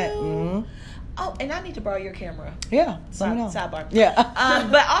his event. Mm-hmm. Oh, and I need to borrow your camera. Yeah, let me know. Sidebar. Yeah.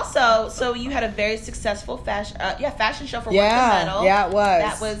 But also, so you had a very successful fashion show for Work the Yeah, Metal. yeah, it was.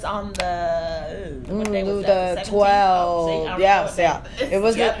 That was on the what day was that? The 17th? 12. Oh, see, I Yes, remember yeah. that. It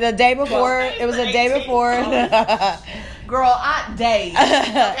was the day before. It was the day before. Girl, I days.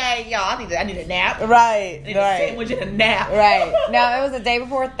 Okay, y'all, I need a nap. Right, I need a right. sandwich and a nap. Right. No, it was the day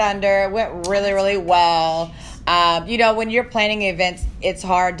before Thunder. It went really, really well. When you're planning events, it's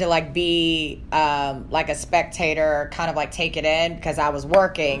hard to be like a spectator, kind of like take it in because I was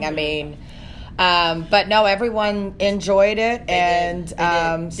working. I mean, but no, everyone enjoyed it, They did.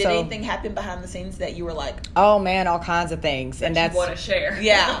 and Did anything happen behind the scenes that you were like, oh man, all kinds of things, and that's You want to share?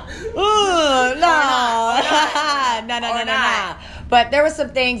 yeah, ooh, no. But there were some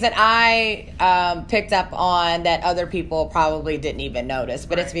things that I picked up on that other people probably didn't even notice.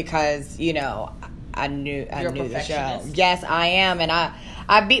 But it's because I knew You're a the show. perfectionist. Yes, I am, and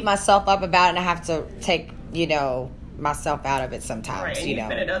I beat myself up about it, and I have to take myself out of it sometimes. Right, and you've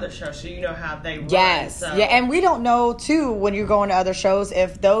been at other shows, so you know how they run. Yes. So. Yeah, and we don't know too when you're going to other shows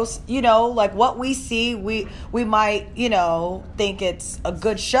if those, like what we see, we might, think it's a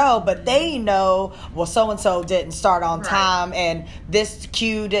good show, but they know, well, so and so didn't start on time, and this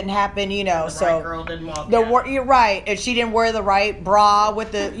cue didn't happen, The so right girl didn't walk out. you're right, and she didn't wear the right bra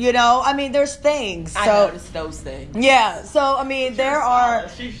with the, I mean, there's things. I So noticed those things. yeah, so I mean, there are,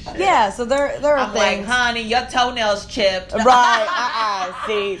 so there are I'm like, things. honey, your toenails chipped. Right.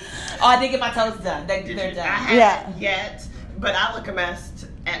 See. Oh, I did get my toes done. They're I done. haven't yet, but I look a mess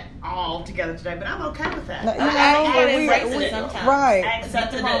at all together today. But I'm okay with that. No, Embracing it sometimes. Right. I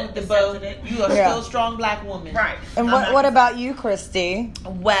accepted Nothing wrong with it. the bow. Accepted it. You are Yeah. still a strong black woman. Right. And what about you, Christy?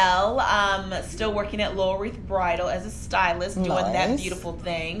 Well, still working at Laurel Wreath Bridal as a stylist, doing that Nice. beautiful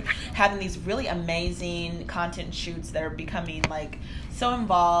thing, having these really amazing content shoots that are becoming so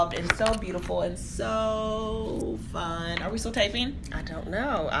involved and so beautiful and so fun. Are we still taping? I don't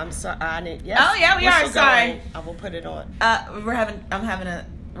know. I'm sorry. Yes. Oh, yeah, we We're are. still Sorry. going. I will put it on. We're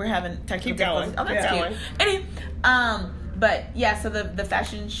having technical Keep going. difficulties. Oh, that's Keep cute. going. Anyway, but yeah, so the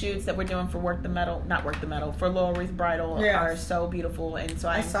fashion shoots that we're doing for not Work the Metal, for Laurel Wreath Bridal Yes. are so beautiful, and so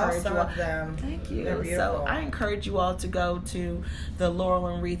I encourage you all. them. Thank you. They're So beautiful. I encourage you all to go to the Laurel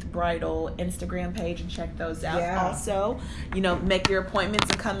and Wreath Bridal Instagram page and check those out. Yeah. Also, make your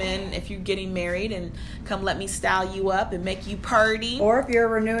appointments and come in if you're getting married and come let me style you up and make you purdy. Or if you're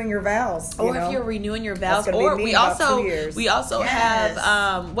renewing your vows. If you're renewing your vows, That's gonna or be me we in about also 2 years. Yes.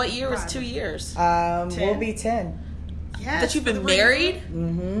 have what year was 2 years We'll be 10. Yes, that you've for been the married?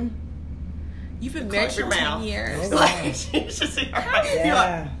 Mm-hmm. You've been married Close for your 10 mouth. years.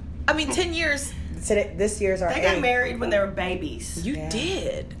 Yeah. I mean, 10 years. Today, this year's our They got 8th. married when they were babies. You Yeah.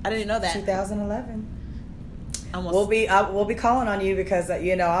 did. I didn't know that. 2011. Almost. We'll be calling on you because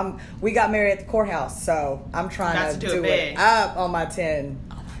we got married at the courthaus, so I'm trying Got to to do do it it big. up on my 10.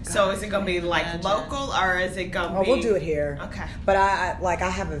 So is it going to be Imagine. local or is it going to Oh, be? we'll do it here. Okay. But I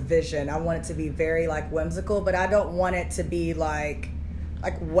have a vision. I want it to be very whimsical, but I don't want it to be like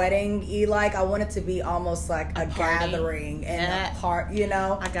wedding-y. I want it to be almost like a party. gathering and Yeah. a part.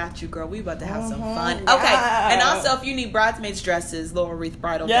 I got you, girl. We about to have some fun. Yeah. Okay. And also, if you need bridesmaids dresses, Laurel Wreath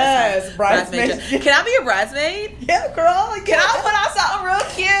Bridal. Yes, does have bridesmaids. dress. Can I be a bridesmaid? Yeah, girl. Can I put on something real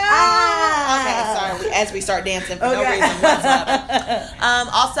cute? Ah. Okay, sorry. As we start dancing for no Okay. reason whatsoever.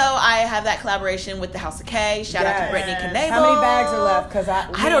 Also, I have that collaboration with the House of K. Shout out to Yes. Brittany Knable. How many bags are left? Because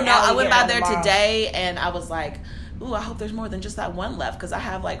I don't know. I went by there tomorrow. today and I was like, ooh, I hope there's more than just that one left, because I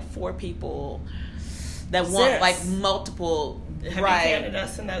have like 4 people that want like multiple. Have you counted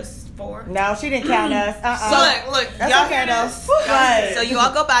us in those 4? No, she didn't count us. So look, That's y'all okay, hear though. this? Right. So you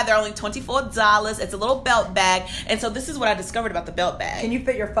all go by. They're only $24. It's a little belt bag, and so this is what I discovered about the belt bag. Can you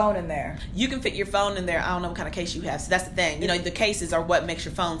fit your phone in there? You can fit your phone in there. I don't know what kind of case you have. So that's the thing. You know, the cases are what makes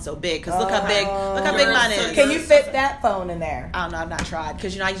your phone so big. Because look how big mine is. Can you fit that phone in there? I don't know. I've not tried,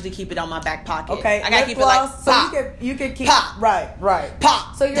 because I usually keep it on my back pocket. Okay, I gotta keep it like pop, so you could keep pop, right.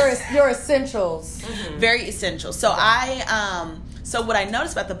 pop. So your essentials. Very essential. So So what I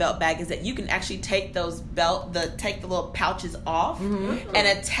noticed about the belt bag is that you can actually take take the little pouches off and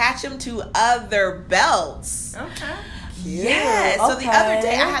attach them to other belts. Okay. Yeah. So the other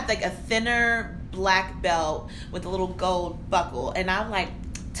day I had like a thinner black belt with a little gold buckle, and I like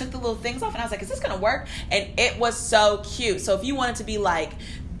took the little things off, and I was like, is this gonna work? And it was so cute. So if you wanted to be like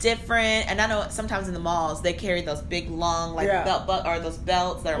different, and I know sometimes in the malls they carry those big long belt or those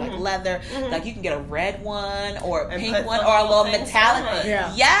belts that are like leather. Like you can get a red one or a pink one or a little metallic.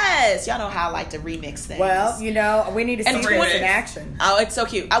 Yes, y'all know how I like to remix things. Well, we need to see this in action. Oh, it's so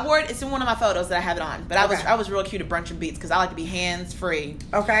cute. I wore it. It's in one of my photos that I have it on. But I was real cute at Brunch and Beats, because I like to be hands free.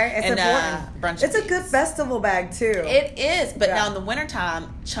 Okay, it's important. It's a good festival bag too. It is, but now in the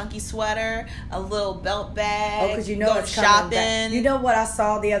wintertime, chunky sweater, a little belt bag. Oh, because go it's shopping. Back. You know what I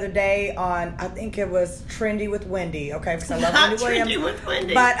saw the other day on, I think it was Trendy with Wendy, okay, because I love Wendy Williams. Trendy with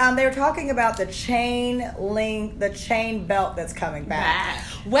Wendy. But they were talking about the chain belt that's coming back.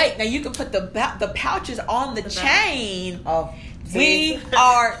 Wait, now you can put the pouches on the chain. Oh, we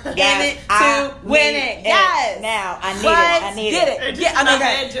are in it to win it. Yes. Now I need it. It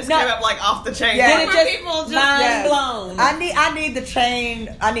just came up like off the chain. Yeah. People just mind blown. I need the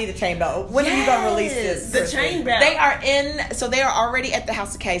chain. I need the chain belt. When are you gonna release this? The chain belt. They are already at the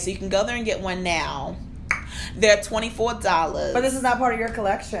House of K, so you can go there and get one now. They're $24. But this is not part of your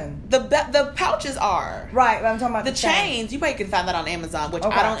collection. The pouches are. Right, but I'm talking about the chains. You probably can find that on Amazon, which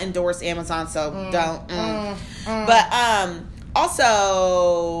I don't endorse Amazon, so don't. But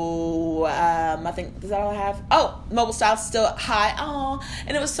also, I think, is that all I have? Oh, Mobile Style's still high. Oh,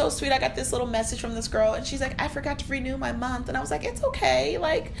 and it was so sweet. I got this little message from this girl, and she's like, I forgot to renew my month. And I was like, it's okay.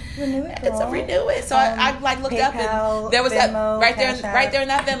 Like, renew it, renew it. So I like looked up, and there was Venmo, that right there in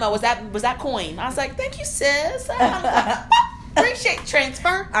that Venmo was that coin. I was like, thank you, sis. Appreciate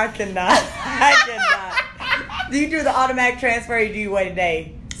transfer. I cannot. Do you do the automatic transfer, or do you wait a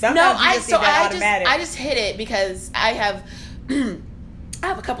day? Sometimes I just hit it because I have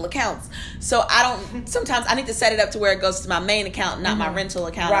a couple accounts, so sometimes I need to set it up to where it goes to my main account, not my rental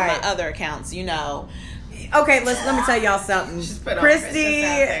account or my other accounts, Okay, let me tell y'all something. Christy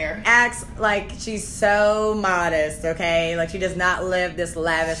acts like she's so modest, okay? Like she does not live this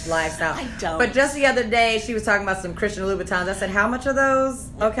lavish lifestyle. I don't. But just the other day, she was talking about some Christian Louboutins. I said, how much are those?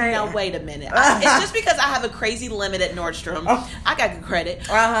 Okay. Now, wait a minute. It's just because I have a crazy limit at Nordstrom. I got good credit.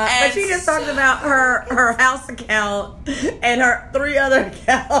 But she just talked about her house account and her 3 other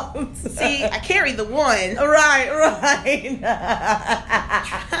accounts. See, I carry the one. Right.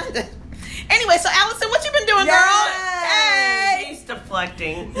 Anyway, so Allison, what you been doing, girl? Hey! She's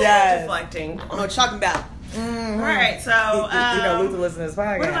deflecting. Yes. Deflecting. I don't know what you're talking about. Mm-hmm. All right, so Luther listens to this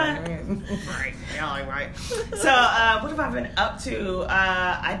podcast. Right, y'all ain't right. So, what have I been up to?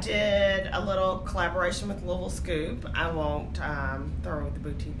 I did a little collaboration with Louisville Scoop. I won't throw the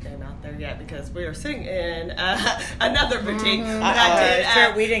boutique name out there yet because we are sitting in another boutique.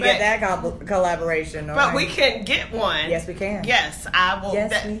 But we didn't get that collaboration. But we can get one. Yes, we can. Yes, I will.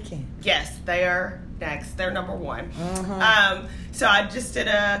 Yes, we can. Yes, they are next. They're number 1. So I just did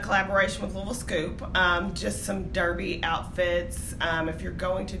a collaboration with Louisville Scoop. Just some Derby outfits. If you're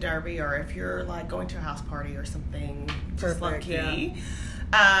going to Derby or if you're like going to a house party or something, just low key.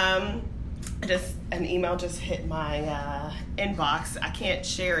 Just an email just hit my inbox. I can't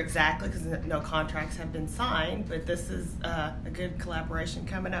share exactly because no contracts have been signed, but this is a good collaboration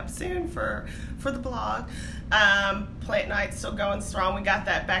coming up soon for the blog. Plant Night's still going strong. We got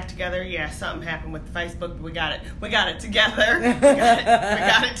that back together. Yeah, something happened with Facebook, but we got it together. we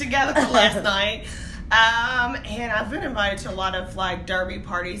got it together for last night. And I've been invited to a lot of like Derby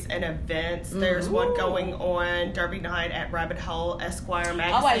parties and events. There's one going on Derby night at Rabbit Hole Esquire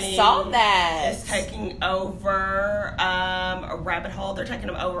magazine. Oh, I saw that. It's taking over Rabbit Hole. They're taking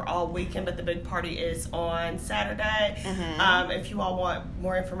them over all weekend, but the big party is on Saturday. If you all want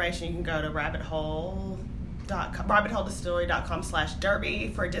more information, you can go to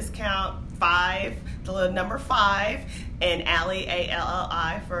robinhilldistillery.com/derby for a discount. 5, the number 5, and Allie,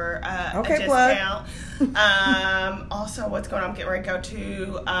 ALLI, for a discount. Also, what's going on? I'm getting ready to go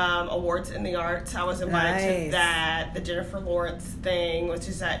to Awards in the Arts. I was invited to that, the Jennifer Lawrence thing, which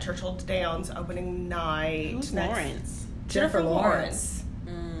is at Churchill Downs opening night. Who's Lawrence? Jennifer Lawrence.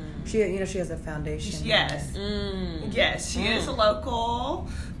 She has a foundation. Yes. Yes, she is a local.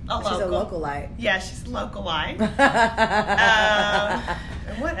 She's a localite. Yeah, she's a localite.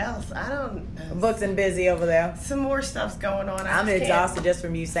 And what else? I don't know. Books and busy over there. Some more stuff's going on. I'm exhausted just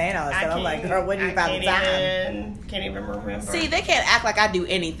from you saying all that stuff. I'm like, girl, when do you find the time? Can't even remember. See, they can't act like I do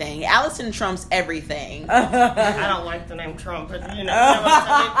anything. Allison trumps everything. I don't like the name Trump, but we're gonna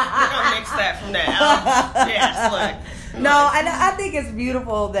mix that from now. Yes, look. No, and I think it's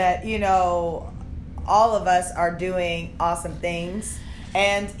beautiful that all of us are doing awesome things.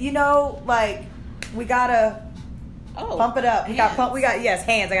 And we gotta pump it up. Hands.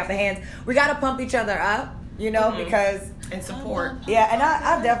 Hands. I got the hands. We gotta pump each other up, because and support. Yeah, and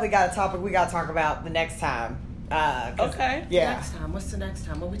I definitely got a topic we gotta talk about the next time. Okay. Yeah. Next time. What's the next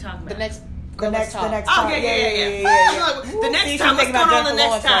time? What are we talking about? The next Oh, yeah. The next time. What's going on the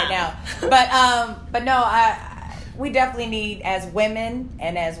next time? Right now. But no, we definitely need, as women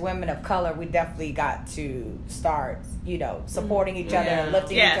and as women of color, we definitely got to start, supporting each other and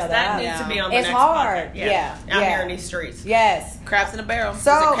lifting each other up. Yes, that needs to be on the next hard. Podcast. Yeah. Out here in these streets. Yes. Crabs in a barrel.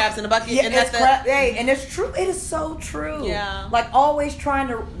 So, is it crabs in a bucket? Yeah, and and it's true. It is so true. Yeah. Like, always trying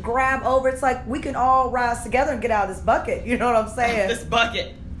to grab over. It's like, we can all rise together and get out of this bucket. You know what I'm saying? This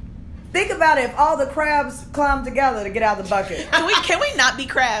bucket. Think about it. If all the crabs climb together to get out of the bucket. Can we not be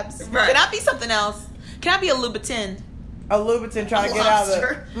crabs? Right. Can I be something else? Can I be a Louboutin? A Louboutin trying to get out of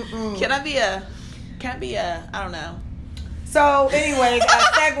it. Can I be a I don't know. So, anyways,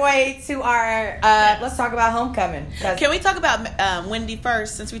 segue to our, let's talk about homecoming. Can we talk about Wendy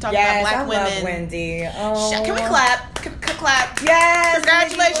first, since we talked about black women? Yes, I love Wendy. Oh. Can we clap? Clap. Yes.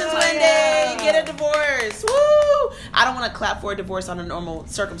 Congratulations, Wendy. Get a divorce. Woo. I don't want to clap for a divorce under normal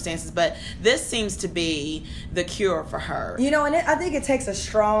circumstances, but this seems to be the cure for her. And I think it takes a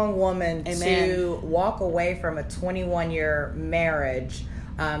strong woman to walk away from a 21-year marriage.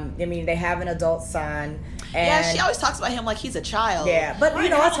 They have an adult son. And she always talks about him like he's a child. Yeah, but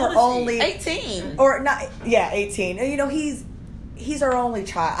that's her only 18 or not. Yeah, 18. He's her only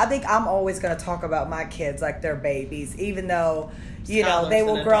child. I think I'm always going to talk about my kids like they're babies, even though they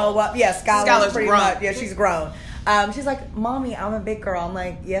will grow up. Yeah, Skylar's pretty much. Yeah, she's grown. She's like, Mommy, I'm a big girl. I'm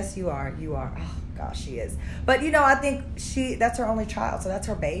like, yes, you are. You are. Oh, gosh, she is. But I think that's her only child, so that's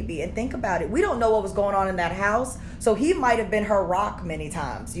her baby. And think about it. We don't know what was going on in that house. So he might have been her rock many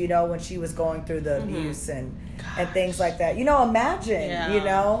times, when she was going through the abuse and things like that. Imagine,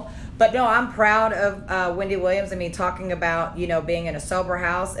 But no, I'm proud of Wendy Williams. Talking about, being in a sober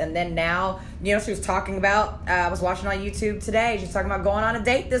house. And then now, she was talking about, I was watching on YouTube today. She's talking about going on a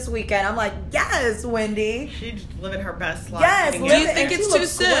date this weekend. I'm like, yes, Wendy. She's living her best life. Yes. Do you think it's too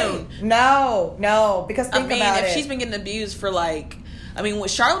soon? Great. No. Because think about if she's been getting abused for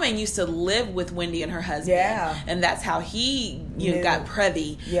Charlamagne used to live with Wendy and her husband. Yeah. And that's how he got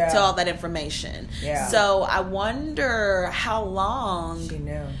privy to all that information. Yeah. So I wonder how long she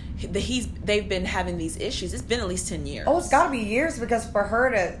knew. They've been having these issues. It's been at least 10 years. Oh, it's got to be years, because for her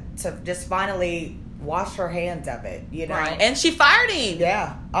to just finally wash her hands of it, Right. And she fired him.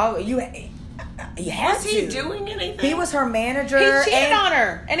 Yeah. Oh, you had was he doing anything? He was her manager. He cheated on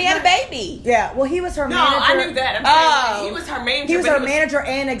her, and he had a baby. Yeah, well, he was her manager. No, I knew that. I'm saying he was her manager. He was her manager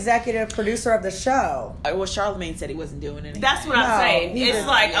and executive producer of the show. Well, Charlamagne said he wasn't doing anything. That's what I'm saying. It's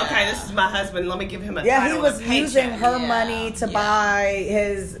like, okay, this is my husband. Let me give him a title. Yeah, he was using her money to buy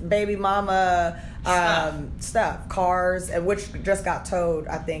his baby mama stuff, cars, and which just got towed,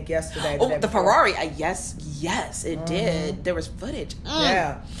 I think, yesterday. The Ferrari. Yes, it did. There was footage.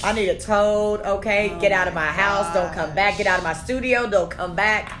 Yeah, I need it towed. Okay, get out of my house. Don't come back. Get out of my studio. Don't come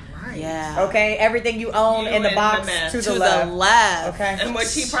back. Right. Yeah. Okay, everything you own in the box to the left. Okay. And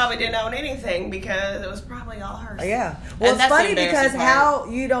which he probably didn't own anything, because it was probably all hers. Yeah. Well, it's funny because how,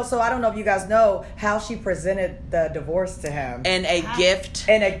 so I don't know if you guys know how she presented the divorce to him. In a gift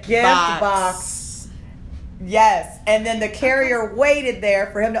box. Yes, and then the carrier waited there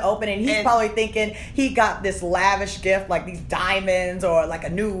for him to open it. And he's probably thinking he got this lavish gift, like these diamonds or like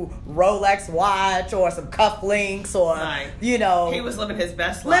a new Rolex watch or some cufflinks or, He was living his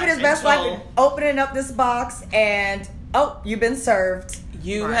best life. Opening up this box and, you've been served.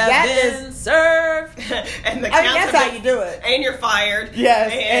 You have been served. And the that's how you do it. And you're fired.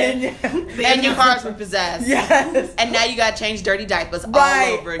 Yes. And your car's repossessed. Yes. And now you got to change dirty diapers all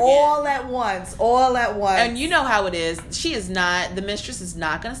over again. All at once. And you know how it is. The mistress is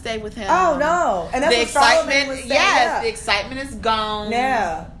not going to stay with him. Oh, no. And that's the what excitement was saying. Yes, the excitement is gone.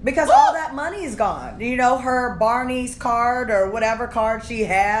 Yeah. Because all that money is gone. You know, her Barney's card or whatever card she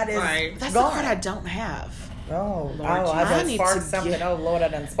had is That's gone. the card I don't have. Oh, Lord. I done need sparked to something. get- Oh, Lord, I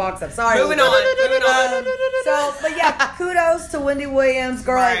done sparked something. Sorry. Moving on. So, but yeah, kudos to Wendy Williams.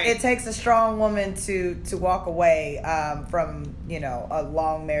 Girl, Right. it takes a strong woman to walk away from, a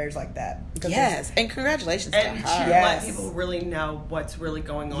long marriage like that. Yes. And congratulations to And her. to Yes. let people really know what's really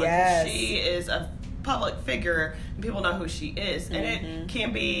going on. 'Cause Yes. She is a public figure, and people know who she is. And it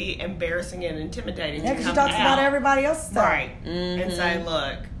can be embarrassing and intimidating Yeah, to because she come talks out. about everybody else's stuff. Right. And say,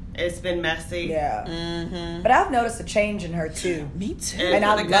 look, it's been messy. Yeah. But I've noticed a change in her, too. Me too. And And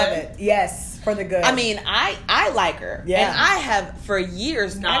I for the love good? it. Yes, for the good. I mean, I like her. Yeah. And I have for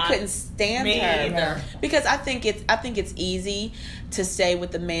years. Not I couldn't stand me her either. because I think it's easy to stay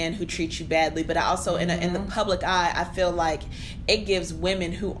with the man who treats you badly, but I also in the public eye, I feel like it gives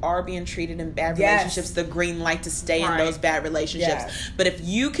women who are being treated in bad Yes. relationships the green light to stay in Right. those bad relationships. Yes. But if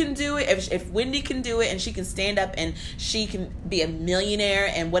you can do it, if Wendy can do it and she can stand up and she can be a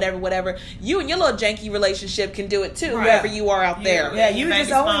millionaire and whatever, you and your little janky relationship can do it too. Right. Whoever you are out there. yeah, you Baby's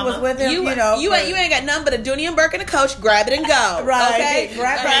just only mama. was with him, You for- ain't got nothing but a Dooney and Burke and a Coach. Grab it and go. Right. Okay.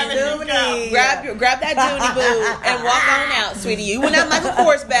 Grab I that mean, Dooney. grab that Dooney boo and walk on out, sweetie. You went out Michael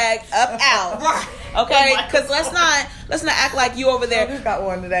Kors bag up out. Okay, because let's not act like you over I there. just got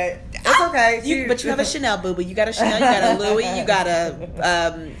one today. It's okay. But you have a Chanel boo boo. You got a Chanel. You got a Louis. You got a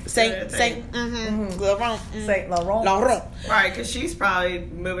Saint Laurent. Saint Laurent. Laurent. Right, because she's probably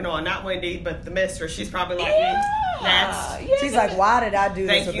moving on. Not Wendy, but the mistress. She's probably like, next. She's like, why did I do this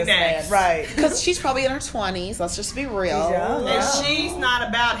Thank with you, this next. man? Right. Because she's probably in her 20s. Let's just be real. young. And she's not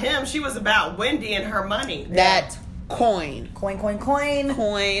about him. She was about Wendy and her money. That coin. Coin.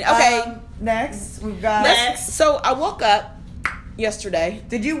 Okay. Next, we've got. So I woke up yesterday.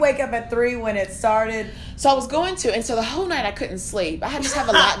 Did you wake up at 3 when it started? So I was going to, and so the whole night I couldn't sleep. I just have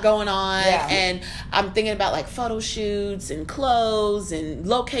a lot going on, Yeah. and I'm thinking about like photo shoots and clothes and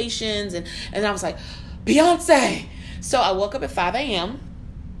locations, and I was like, Beyonce. So I woke up at 5 a.m.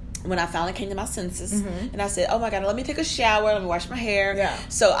 when I finally came to my senses, and I said, oh my God, let me take a shower, let me wash my hair. Yeah.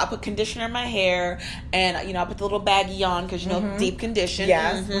 So I put conditioner in my hair, and I put the little baggie on because deep condition.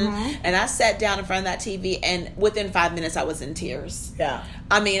 Yes. And I sat down in front of that TV, and within 5 minutes I was in tears. Yeah.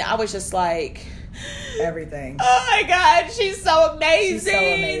 I mean, I was just like, Everything. oh my God, she's so amazing. She's so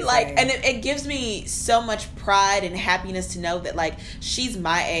amazing. Like, and it gives me so much pride and happiness to know that like she's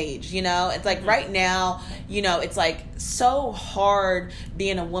my age, It's like right now, it's like so hard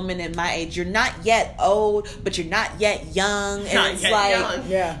being a woman in my age. You're not yet old, but you're not yet young. And Not it's yet like, young.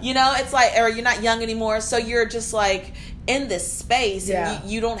 Yeah. it's like, or you're not young anymore. So you're just like in this space, Yeah. and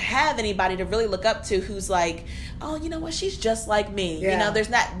you don't have anybody to really look up to who's like, oh, you know what, she's just like me. Yeah. There's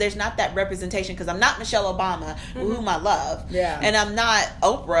not that representation, because I'm not Michelle Obama, whom I love. Yeah. And I'm not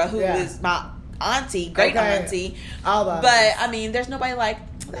Oprah, who is my auntie, great auntie. All the But I mean, there's nobody like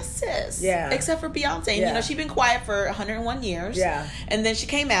that's sis. Yeah. Except for Beyonce. And, Yeah. she's been quiet for 101 years. Yeah. And then she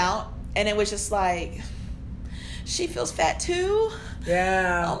came out, and it was just like, she feels fat too.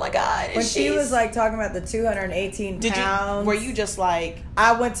 Yeah. Oh my God. When she was like talking about the 218 Did pounds. were you just like,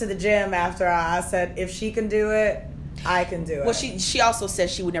 I went to the gym after I said, if she can do it, I can do it. well, she also said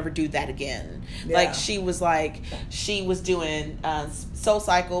she would never do that again. Yeah. Like she was doing Soul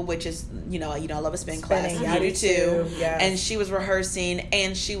Cycle, which is I love a spin class. Spinning, I do too. yes. And she was rehearsing,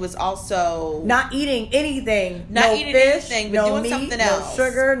 and she was also not eating anything. Not no eating fish, anything, but no doing meat, something no else.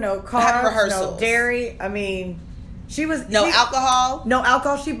 sugar, no carbs, no rehearsals. dairy. I mean, she was no alcohol, No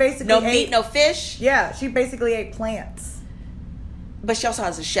alcohol. She basically no ate, meat, no fish. Yeah, she basically ate plants. But she also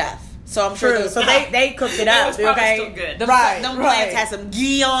has a chef, so I'm sure True. those. So they cooked it up. was probably Okay. still good. Them Right, them right. plants had some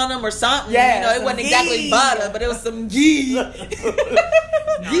ghee on them or something. Yeah, it some wasn't exactly ghee. butter, but it was some ghee. I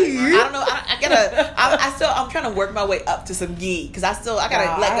don't know. I'm trying to work my way up to some ghee, because I gotta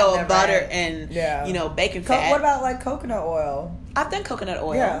Wow, let I've go of never butter had- and Yeah. bacon fat. What about like coconut oil? I've done coconut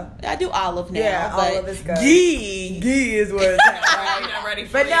oil. Yeah. I do olive now. Yeah, but olive is good. Ghee. Ghee is what it's at, I'm right? not ready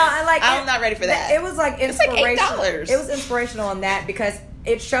for But no, I like. I'm not ready for that. It was like It's like inspirational. $8. It was inspirational in that because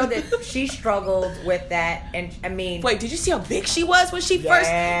it showed that she struggled with that, and I mean, Wait, did you see how big she was when she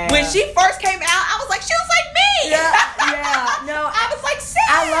Yeah. first came out? I was like, she was like me. yeah, no, I was like 6.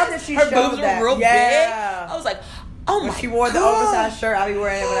 I love that she Her showed boobs that. were real Yeah. big. I was like, Oh when she wore the oversized shirt, I'll be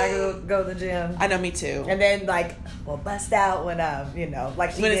wearing it when I go to the gym. I know, me too. And then bust out when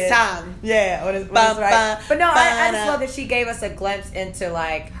like she when did. It's time. Yeah, when it's right. But no, I just love that she gave us a glimpse into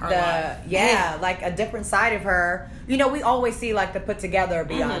like her life. like a different side of her. We always see like the put together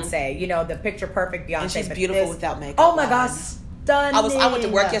Beyonce, the picture perfect Beyonce. And she's beautiful without makeup. Oh my gosh, stunning. I went to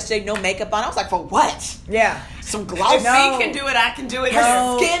work yesterday, no makeup on. I was like, for what? Yeah. Some gloss. If she can do it, I can do it.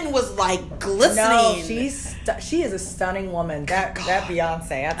 Her skin was like glistening. No, she is a stunning woman. That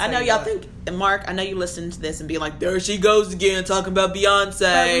Beyonce. I know y'all think, and Mark, I know you listen to this and be like, there she goes again talking about Beyonce.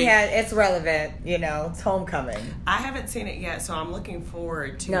 But it's relevant, it's homecoming. I haven't seen it yet, so I'm looking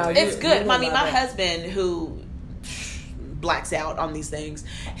forward to it. It's good. I mean, my husband, who blacks out on these things,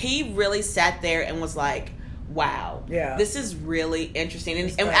 he really sat there and was like, wow, this is really interesting.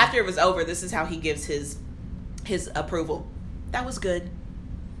 And after it was over, this is how he gives his approval. That was good.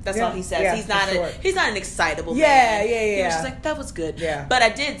 That's all he says. He's not an excitable man. He was just like, that was good. Yeah. But I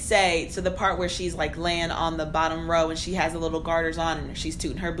did say, to the part where she's like laying on the bottom row and she has the little garters on and she's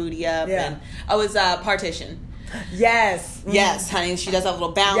tooting her booty up. Yeah. And it's Partition. Yes. Yes, honey. She does that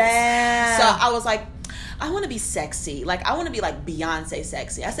little bounce. Yeah. So I was like, I want to be sexy. Like, I want to be like Beyonce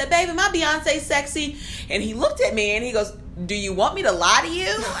sexy. I said, baby, my Beyonce sexy. And he looked at me and he goes, do you want me to lie to you?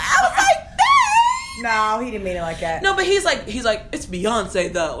 I was like, babe. No, he didn't mean it like that. No, but he's like, it's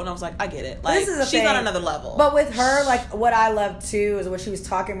Beyonce though. And I was like, I get it. Like, this is a she's thing. on another level. But with her, like, what I love too is when she was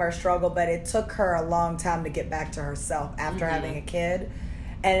talking about her struggle, but it took her a long time to get back to herself after having a kid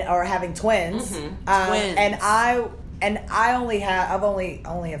or having twins. Twins. And I only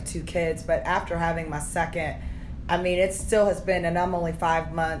have 2 kids, but after having my second, I mean, it still has been, and I'm only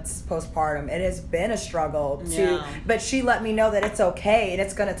 5 months postpartum. It has been a struggle but she let me know that it's okay and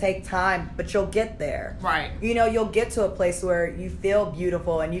it's going to take time, but you'll get there. Right. You'll get to a place where you feel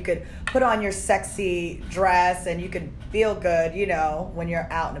beautiful and you could put on your sexy dress and you could feel good, when you're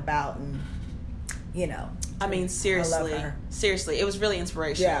out and about and, I mean, seriously, it was really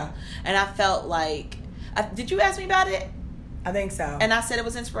inspirational. Yeah. And I felt like, did you ask me about it? I think so. And I said it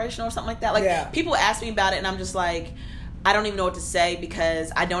was inspirational or something like that. Like, people ask me about it and I'm just like, I don't even know what to say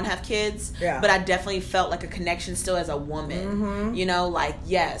because I don't have kids. Yeah. But I definitely felt like a connection still as a woman.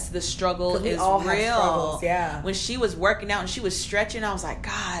 Yes, the struggle is all real. have struggles, yeah. When she was working out and she was stretching, I was like,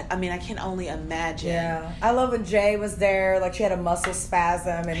 God, I mean, I can only imagine. Yeah. I love when Jay was there, like she had a muscle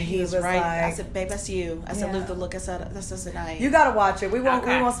spasm and he was right. like, I said, babe, that's you. I said, look, I said, that's tonight. You gotta watch it. We won't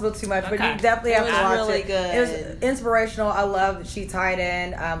spill too much, but you definitely have to watch really it. Good. It was inspirational. I love that she tied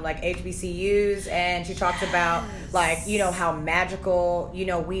in like HBCUs and she talked about like, how magical,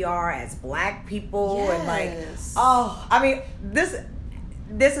 we are as Black people and like, I mean,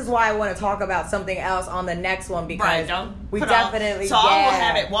 this is why I want to talk about something else on the next one because we definitely so I will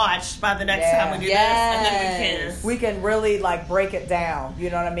have it watched by the next time we do this, and then we can really like break it down. You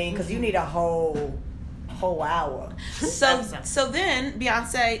know what I mean? Because you need a whole hour. So then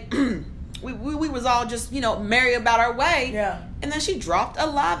Beyonce, we was all just merry about our way. Yeah. And then she dropped a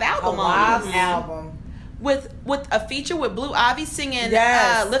live album. Album. With a feature with Blue Ivy singing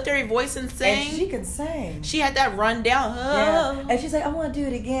Lift Every Voice and Sing. And she can sing. She had that rundown. Yeah. And she's like, I want to do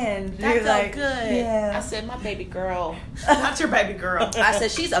it again. That felt good. Yeah. I said, my baby girl. Not your baby girl. I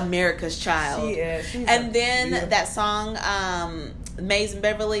said, she's America's child. She is. She's that song, Maze and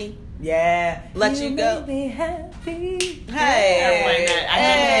Beverly. Yeah. Let You Go. Make me happy. Hey. I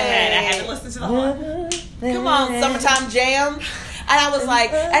haven't listened to the whole. Come on, Summertime Jam. And I was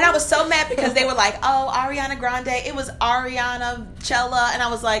like, and I was so mad because they were like, oh, Ariana Grande. It was Ariana Cella. And I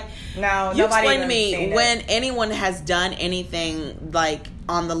was like, no, you explain to me when anyone has done anything like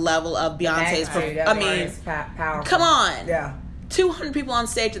on the level of Beyonce's. I mean, powerful. Come on. Yeah. 200 people on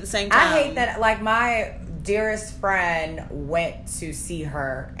stage at the same time. I hate that. Like, my dearest friend went to see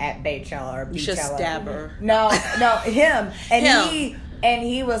her at Baychella or Beachella. You should stab her. No, him. And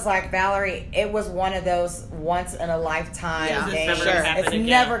he was like, Valerie, it was one of those once in a lifetime things. It's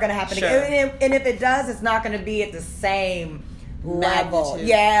never going to happen again. And if it does, it's not going to be at the same level.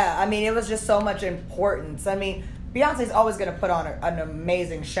 Yeah. I mean, it was just so much importance. I mean, Beyonce's always going to put on an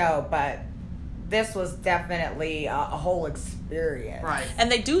amazing show, but this was definitely a whole experience. Right. And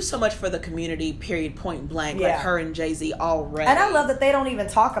they do so much for the community, period, point blank, like her and Jay-Z already. And I love that they don't even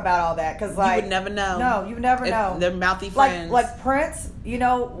talk about all that because, like, you would never know. No, you never know. They're mouthy friends. Like Prince,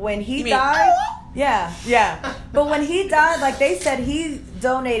 when he died. Yeah. But when he died, like, they said he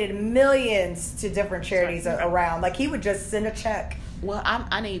donated millions to different charities around. Like, he would just send a check. Well,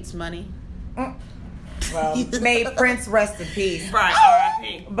 I need some money. Well, may Prince rest in peace. Right,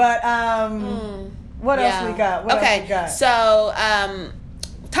 R.I.P. But what else we got? What else we got? So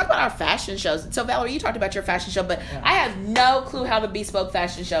talk about our fashion shows. So Valerie, you talked about your fashion show, but I have no clue how the Bespoke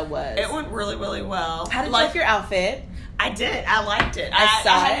fashion show was. It went really, really well. How did you like your outfit? I did. I liked it. I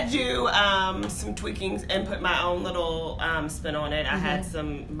had to do some tweakings and put my own little spin on it. I had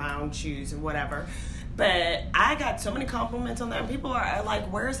my own shoes and whatever. But I got so many compliments on that. And people are like,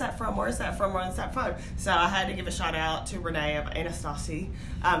 where is that from? Where is that from? Where is that from? So I had to give a shout out to Renee of Anastasi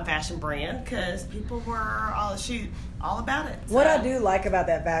fashion brand, because people were all about it. So. What I do like about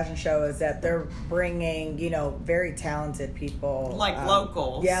that fashion show is that they're bringing, very talented people. Like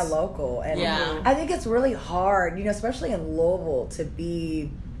locals. Yeah, local. And I think it's really hard, especially in Louisville, to be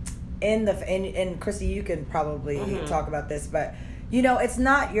and Chrissy, you can probably talk about this, but it's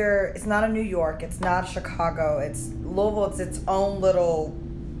not a New York, it's not Chicago, it's Louisville, it's its own little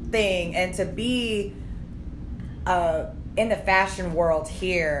thing. And to be in the fashion world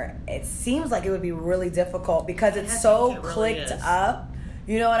here, it seems like it would be really difficult because it's so clicked up.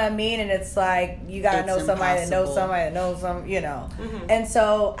 You know what I mean? And it's like you gotta know somebody that knows somebody that knows some, And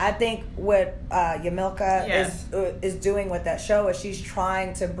so I think what Yamilka is doing with that show is she's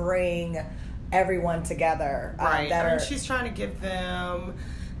trying to bring everyone together. Right. She's trying to give them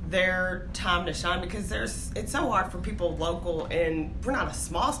their time to shine, because it's so hard for people local, and we're not a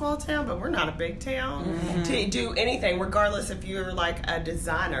small town, but we're not a big town, to do anything, regardless if you're like a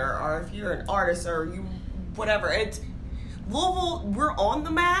designer or if you're an artist or you whatever. It's Louisville, we're on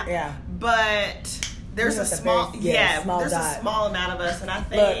the map, but there's a small amount of us, and I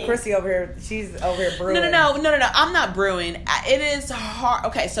think look, Chrissy over here, she's over here brewing. No, I'm not brewing. It is hard.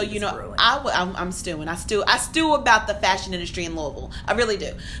 Okay, so I'm stewing. I stew about the fashion industry in Louisville. I really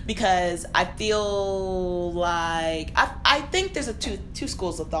do, because I feel like I think there's two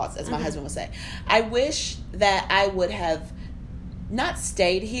schools of thoughts, as my husband would say. I wish that I would have not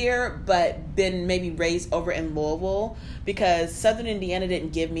stayed here, but been maybe raised over in Louisville, because Southern Indiana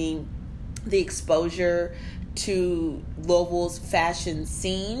didn't give me the exposure to Louisville's fashion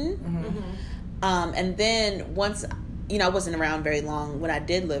scene. And then once, I wasn't around very long when I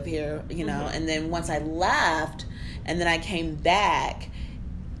did live here, and then once I left and then I came back,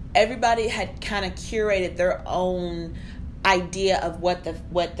 everybody had kind of curated their own idea of what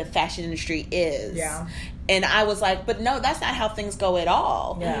the fashion industry is. Yeah. And I was like, but no, that's not how things go at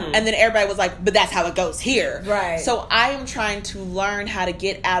all. Yeah. And then everybody was like, but that's how it goes here. Right. So I am trying to learn how to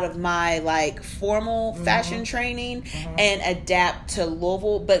get out of my formal fashion training and adapt to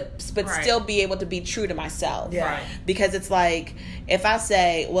Louisville, but still be able to be true to myself. Yeah. Right. Because it's like, if I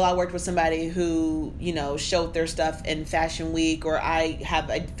say, well, I worked with somebody who, showed their stuff in Fashion Week, or I have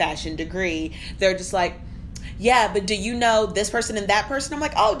a fashion degree, they're just like, yeah, but do you know this person and that person? I'm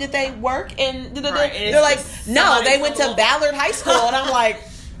like, oh, did they work in... They're like, no, they went to Ballard High School. And I'm like,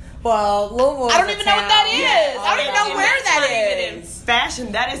 well, Louisville, I don't even know what that is. I don't even know where that is.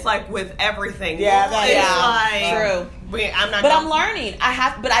 Fashion, that is like with everything. Yeah, true. I'm learning.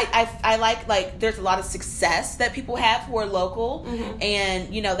 I like there's a lot of success that people have who are local,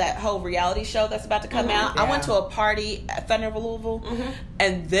 and that whole reality show that's about to come out. Yeah. I went to a party at Thunder of Louisville,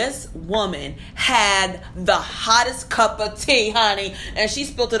 and this woman had the hottest cup of tea, honey, and she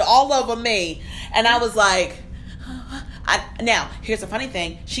spilled it all over me, and I was like. Now, here's the funny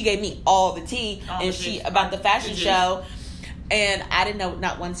thing. She gave me all the tea about the fashion show. And I didn't know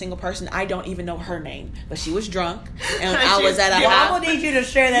not one single person. I don't even know her name, but she was drunk, and I was at a. I will need you to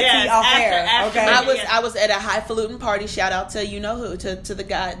share that tea off air. Okay. I was at a highfalutin party. Shout out to who, to the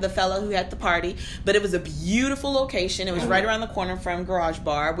guy, the fellow who had the party. But it was a beautiful location. It was right around the corner from Garage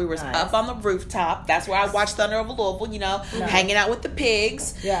Bar. We were up on the rooftop. That's where I watched Thunder Over Louisville. Hanging out with the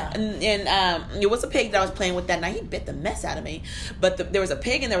pigs. Yeah. And it was a pig that I was playing with that night. He bit the mess out of me. But there was a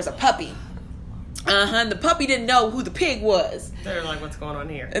pig and there was a puppy. And the puppy didn't know who the pig was. They're like, what's going on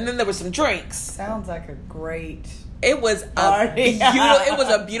here? And then there was some drinks. Sounds like a great... It was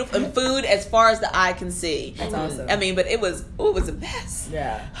a beautiful food as far as the eye can see. That's awesome. I mean, but it was a mess.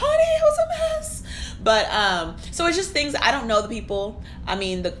 Yeah. Honey, it was a mess. But so it's just things I don't know the people. I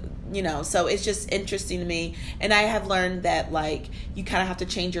mean, so it's just interesting to me. And I have learned that you kind of have to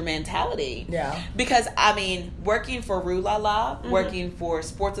change your mentality. Yeah. Because I mean, working for Rue La La, working for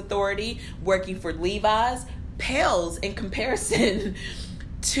Sports Authority, working for Levi's pales in comparison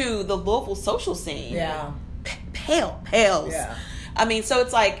to the Louisville social scene. Yeah. Pales. Yeah. I mean, so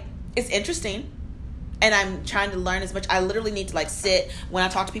it's interesting, and I'm trying to learn as much. I literally need to sit when I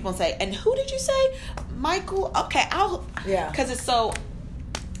talk to people and say, and who did you say? Michael? Okay, because it's so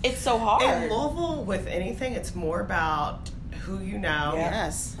hard. In Louisville, with anything, it's more about who you know.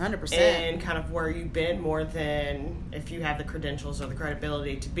 Yes, 100%. And kind of where you've been, more than if you have the credentials or the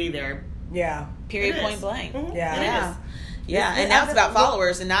credibility to be there. Yeah. Period. Point blank. Mm-hmm. Yeah. Yeah, and now it's about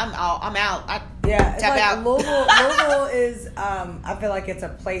followers, and I'm out. It's tap like out. Louisville is. I feel like it's a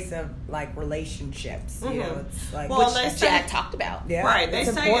place of like relationships. You know, it's like which Jack talked about. Yeah, Right. They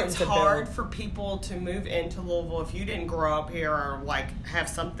say it's hard build. for people to move into Louisville if you didn't grow up here or like have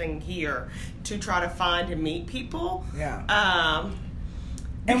something here to try to find and meet people. Yeah.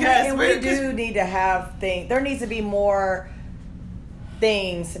 And we do need to have things. There needs to be more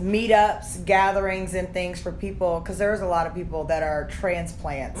things, meetups, gatherings, and things for people, because there's a lot of people that are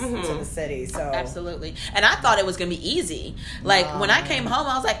transplants to the city. So absolutely, and I thought it was gonna be easy. Like when I came home,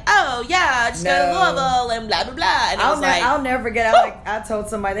 I was like, "Oh yeah, just go to Louisville and blah blah blah." And I'll never forget. I told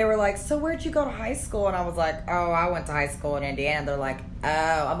somebody, they were like, "So where'd you go to high school?" And I was like, "Oh, I went to high school in Indiana." They're like, "Oh,"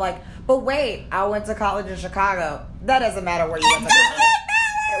 I'm like, "But wait, I went to college in Chicago." That doesn't matter where you went to college.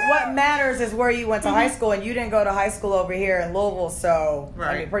 What matters is where you went to high school, and you didn't go to high school over here in Louisville, so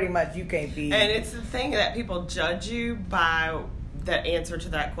I mean, pretty much you can't be. And it's the thing that people judge you by the answer to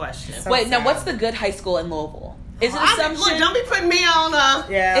that question. Wait, now what's the good high school in Louisville? Is it assumption? Look, don't be putting me on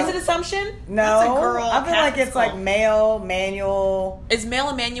Is it assumption? No, that's a girl I feel like it's school. like male, manual. Is male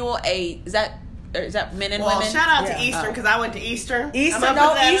and manual is that men and well, women? shout out to Eastern, because I went to Eastern. Eastern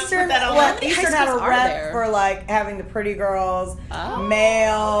Eastern had a rep for like having the pretty girls. Oh.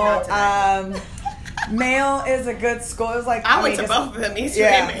 Male, male is a good school. It was like I went to both of them, Eastern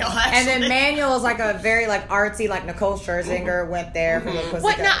and Male. Actually. And then manual is like a very like artsy, like Nicole Scherzinger went there for the Pussycat.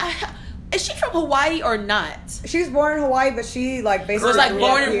 What now? Is she from Hawaii or not? She was born in Hawaii, but she like basically was like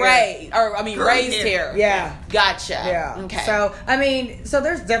born and here. raised, raised here. Yeah, gotcha. Yeah. Okay. So I mean, so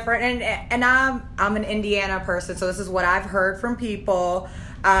there's different, and I'm an Indiana person, so this is what I've heard from people.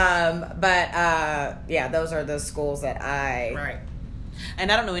 Yeah, those are the schools that I right.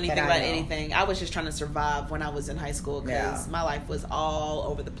 And I don't know anything about anything. I was just trying to survive when I was in high school because my life was all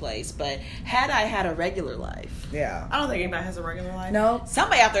over the place. But had I had a regular life... Yeah. I don't think anybody has a regular life. No.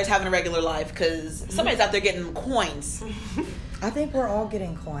 Somebody out there is having a regular life because somebody's out there getting coins. I think we're all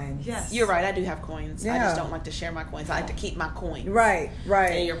getting coins. Yes. You're right. I do have coins. Yeah. I just don't like to share my coins. I like to keep my coins. Right.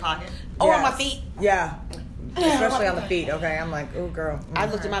 In your pocket. Or on my feet. Yeah. Especially on the feet. Okay. I'm like, ooh, girl. I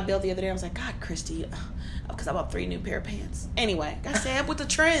looked at my bill the other day. I was like, God, Christy... because I bought 3 new pair of pants. Anyway, gotta stay up with the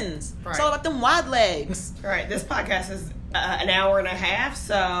trends. Right. It's all about them wide legs. Right. This podcast is an hour and a half,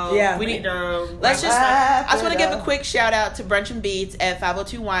 so we need to. I just want to give a quick shout out to Brunch and Beats at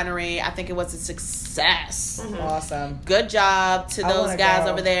 502 Winery. I think it was a success. Mm-hmm. Awesome. Good job to those guys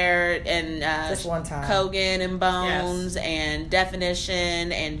over there, and just one time. Kogan and Bones and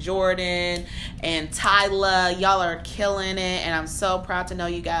Definition and Jordan and Tyla. Y'all are killing it, and I'm so proud to know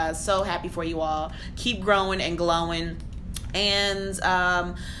you guys. So happy for you all. Keep growing and glowing, and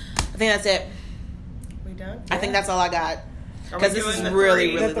I think that's it. We done? I think that's all I got. Because this is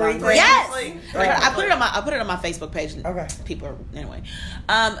really long. Yes. I put it on my Facebook page. Okay. People are anyway.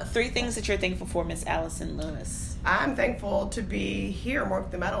 3 things that you're thankful for, Miss Allison Lewis. I'm thankful to be here and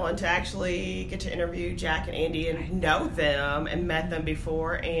work the metal and to actually get to interview Jack and Andy and know them and met them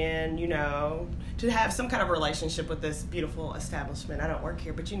before, and to have some kind of relationship with this beautiful establishment. I don't work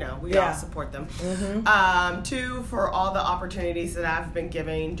here, but we all support them. Mm-hmm. 2, for all the opportunities that I've been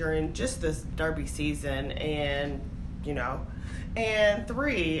given during just this Derby season, and and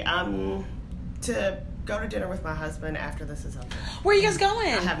 3, to go to dinner with my husband after this is over. Where are you guys going?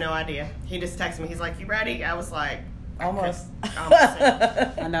 I have no idea. He just texted me. He's like, "You ready?" I was like, almost.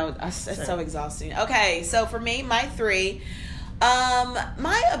 I know. It's so exhausting. Okay, so for me, my 3,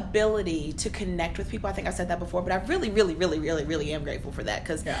 my ability to connect with people. I think I said that before, but I really, really, really, really, really am grateful for that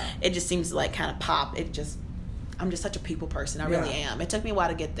because it just seems to like kind of pop. I'm just such a people person. I really am. It took me a while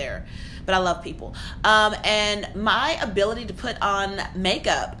to get there, but I love people. And my ability to put on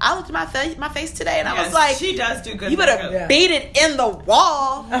makeup. I looked at my face today, and I was like, "She does do good. You better beat it in the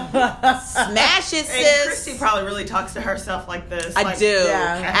wall, smash it, sis." And Christy probably really talks to herself like this. I do.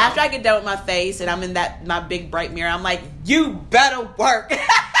 Yeah. After I get done with my face, and I'm in my big bright mirror, I'm like, "You better work."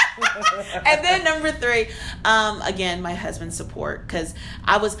 And then number 3, again, my husband's support, because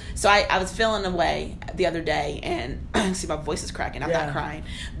I was feeling away the other day, and see, my voice is cracking. I'm not crying,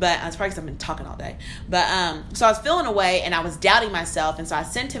 but it's probably because I've been talking all day. But so I was feeling away, and I was doubting myself, and so I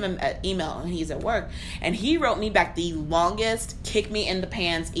sent him an email, and he's at work, and he wrote me back the longest kick me in the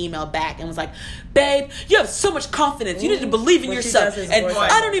pants email back, and was like, "Babe, you have so much confidence. You need to believe in yourself, and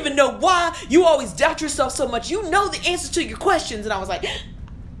I don't even know why you always doubt yourself so much. You know the answers to your questions." And I was like,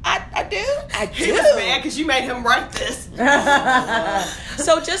 I do. He was mad because you made him write this.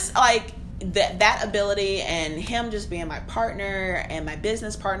 So just like that ability and him just being my partner and my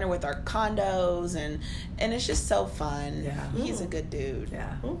business partner with our condos and it's just so fun. Yeah. He's a good dude.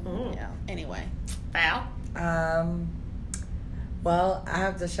 Yeah. Yeah. Anyway. Val? Well, I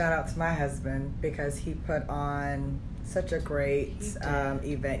have to shout out to my husband because he put on such a great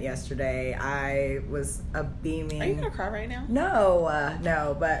event yesterday. I was beaming. Are you gonna cry right now?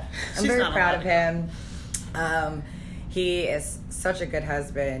 No, but I'm very proud of him. He is such a good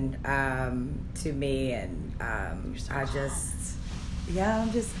husband to me, and it's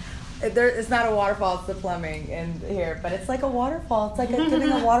not a waterfall, it's the plumbing in here, but it's like a waterfall. It's like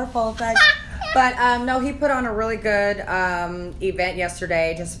giving a waterfall effect. But no, he put on a really good event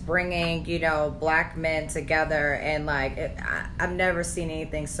yesterday, just bringing black men together, and I've never seen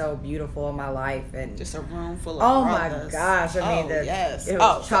anything so beautiful in my life, and just a room full of brothers. My gosh! I mean, it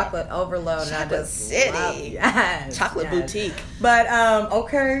was chocolate overload, and I just city, chocolate boutique. But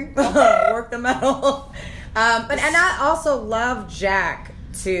okay, work the metal. And I also love Jack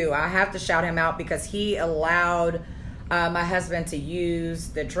too. I have to shout him out because he allowed my husband to use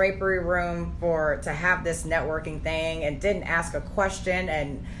the drapery room to have this networking thing and didn't ask a question.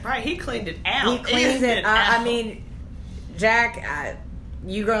 And right, he cleaned it out. He cleaned it out. I mean, Jack,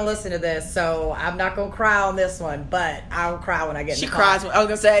 you're going to listen to this, so I'm not going to cry on this one, but I'll cry when I get in the car. She cries when, I was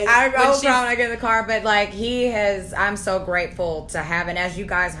going to say. I'll cry when I get in the car, but I'm so grateful to have, and as you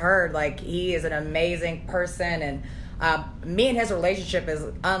guys heard, he is an amazing person, and me and his relationship is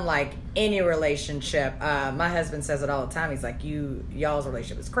unlike any relationship. My husband says it all the time. He's like, y'all's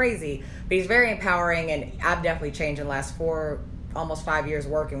relationship is crazy, but he's very empowering, and I've definitely changed in the last almost 5 years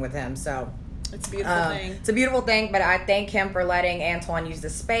working with him. So it's a beautiful thing. It's a beautiful thing, but I thank him for letting Antoine use the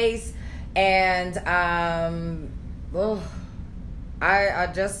space, and I'm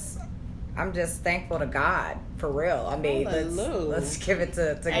just thankful to God, for real. I mean, let's give it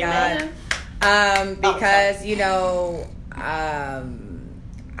to God. Because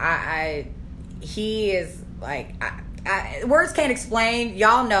he is words can't explain.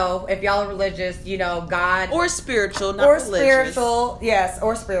 Y'all know, if y'all are religious, God or spiritual, not or religious. Spiritual, yes,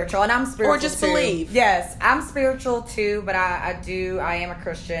 or spiritual, and I'm spiritual, or just too. Believe. Yes, I'm spiritual too, but I am a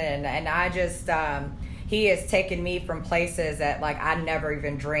Christian, and I just he has taken me from places that I never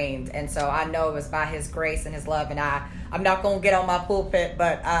even dreamed, and so I know it was by His grace and His love, and I'm not gonna get on my pulpit,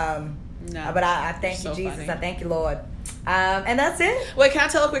 but no, but I thank you, Jesus. Funny. I thank you, Lord. And that's it. Wait, can I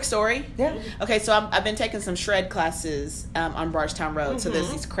tell a quick story? Yeah. Okay, so I've been taking some shred classes on Bargetown Road. Mm-hmm. So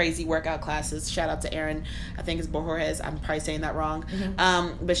there's these crazy workout classes. Shout out to Erin. I think it's Borges. I'm probably saying that wrong.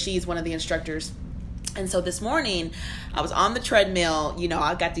 Mm-hmm. But she's one of the instructors. And so this morning, I was on the treadmill.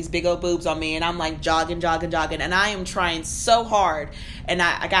 I got these big old boobs on me, and I'm jogging. And I am trying so hard. And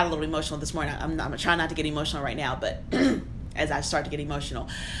I got a little emotional this morning. I'm trying not to get emotional right now, but as I start to get emotional.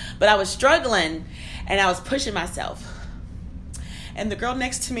 But I was struggling, and I was pushing myself. And the girl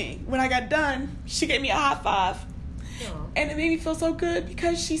next to me, when I got done, she gave me a high five. Aww. And it made me feel so good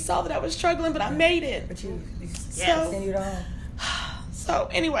because she saw that I was struggling, but I made it. But you continued on. So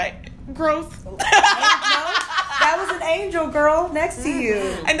anyway, growth. That was an angel girl next to you.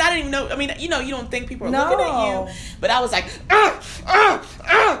 And I didn't even know. I mean, you don't think people are looking at you. But I was like,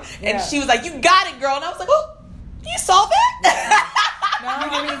 and she was like, you got it, girl. And I was like, oh, you saw that?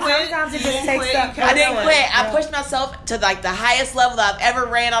 Sometimes it just takes up. I didn't quit. I pushed myself to the highest level that I've ever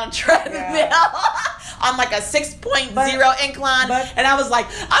ran on a treadmill. On a 6.0 incline. And I was like,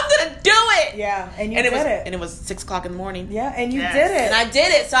 I'm going to do it. Yeah, and you did it. And it was 6 o'clock in the morning. Yeah, and you did it. And I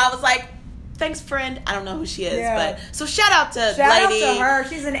did it. So I was like, thanks, friend. I don't know who she is, but so shout out to lady. Shout out to her.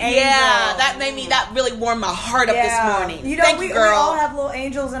 She's an angel. Yeah, that really warmed my heart up this morning. Thank you, girl. We all have little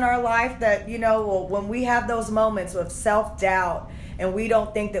angels in our life that when we have those moments of self-doubt and we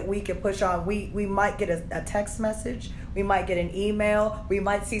don't think that we can push on, we might get a text message, we might get an email, we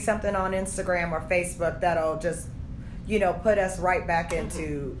might see something on Instagram or Facebook that'll just put us right back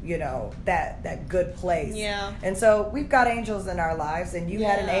into that good place. Yeah. And so we've got angels in our lives, and you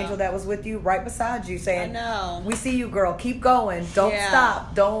had an angel that was with you right beside you saying, I know. We see you, girl. Keep going. Don't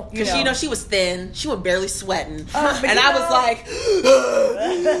stop. Don't, Because she was thin. She was barely sweating. And I was like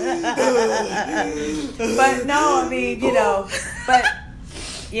but no, I mean, but but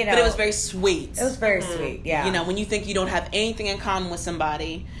it was very sweet. It was very sweet. Yeah. When you think you don't have anything in common with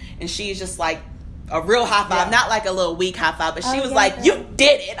somebody, and she's just like a real high five, not like a little weak high five, but she was like, you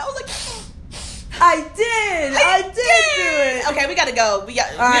did it. I was like, I did do it. Okay, we gotta go.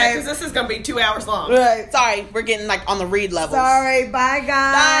 Because this is gonna be 2 hours long. Right. Sorry, we're getting on the read levels. Sorry. Bye,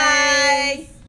 guys. Bye.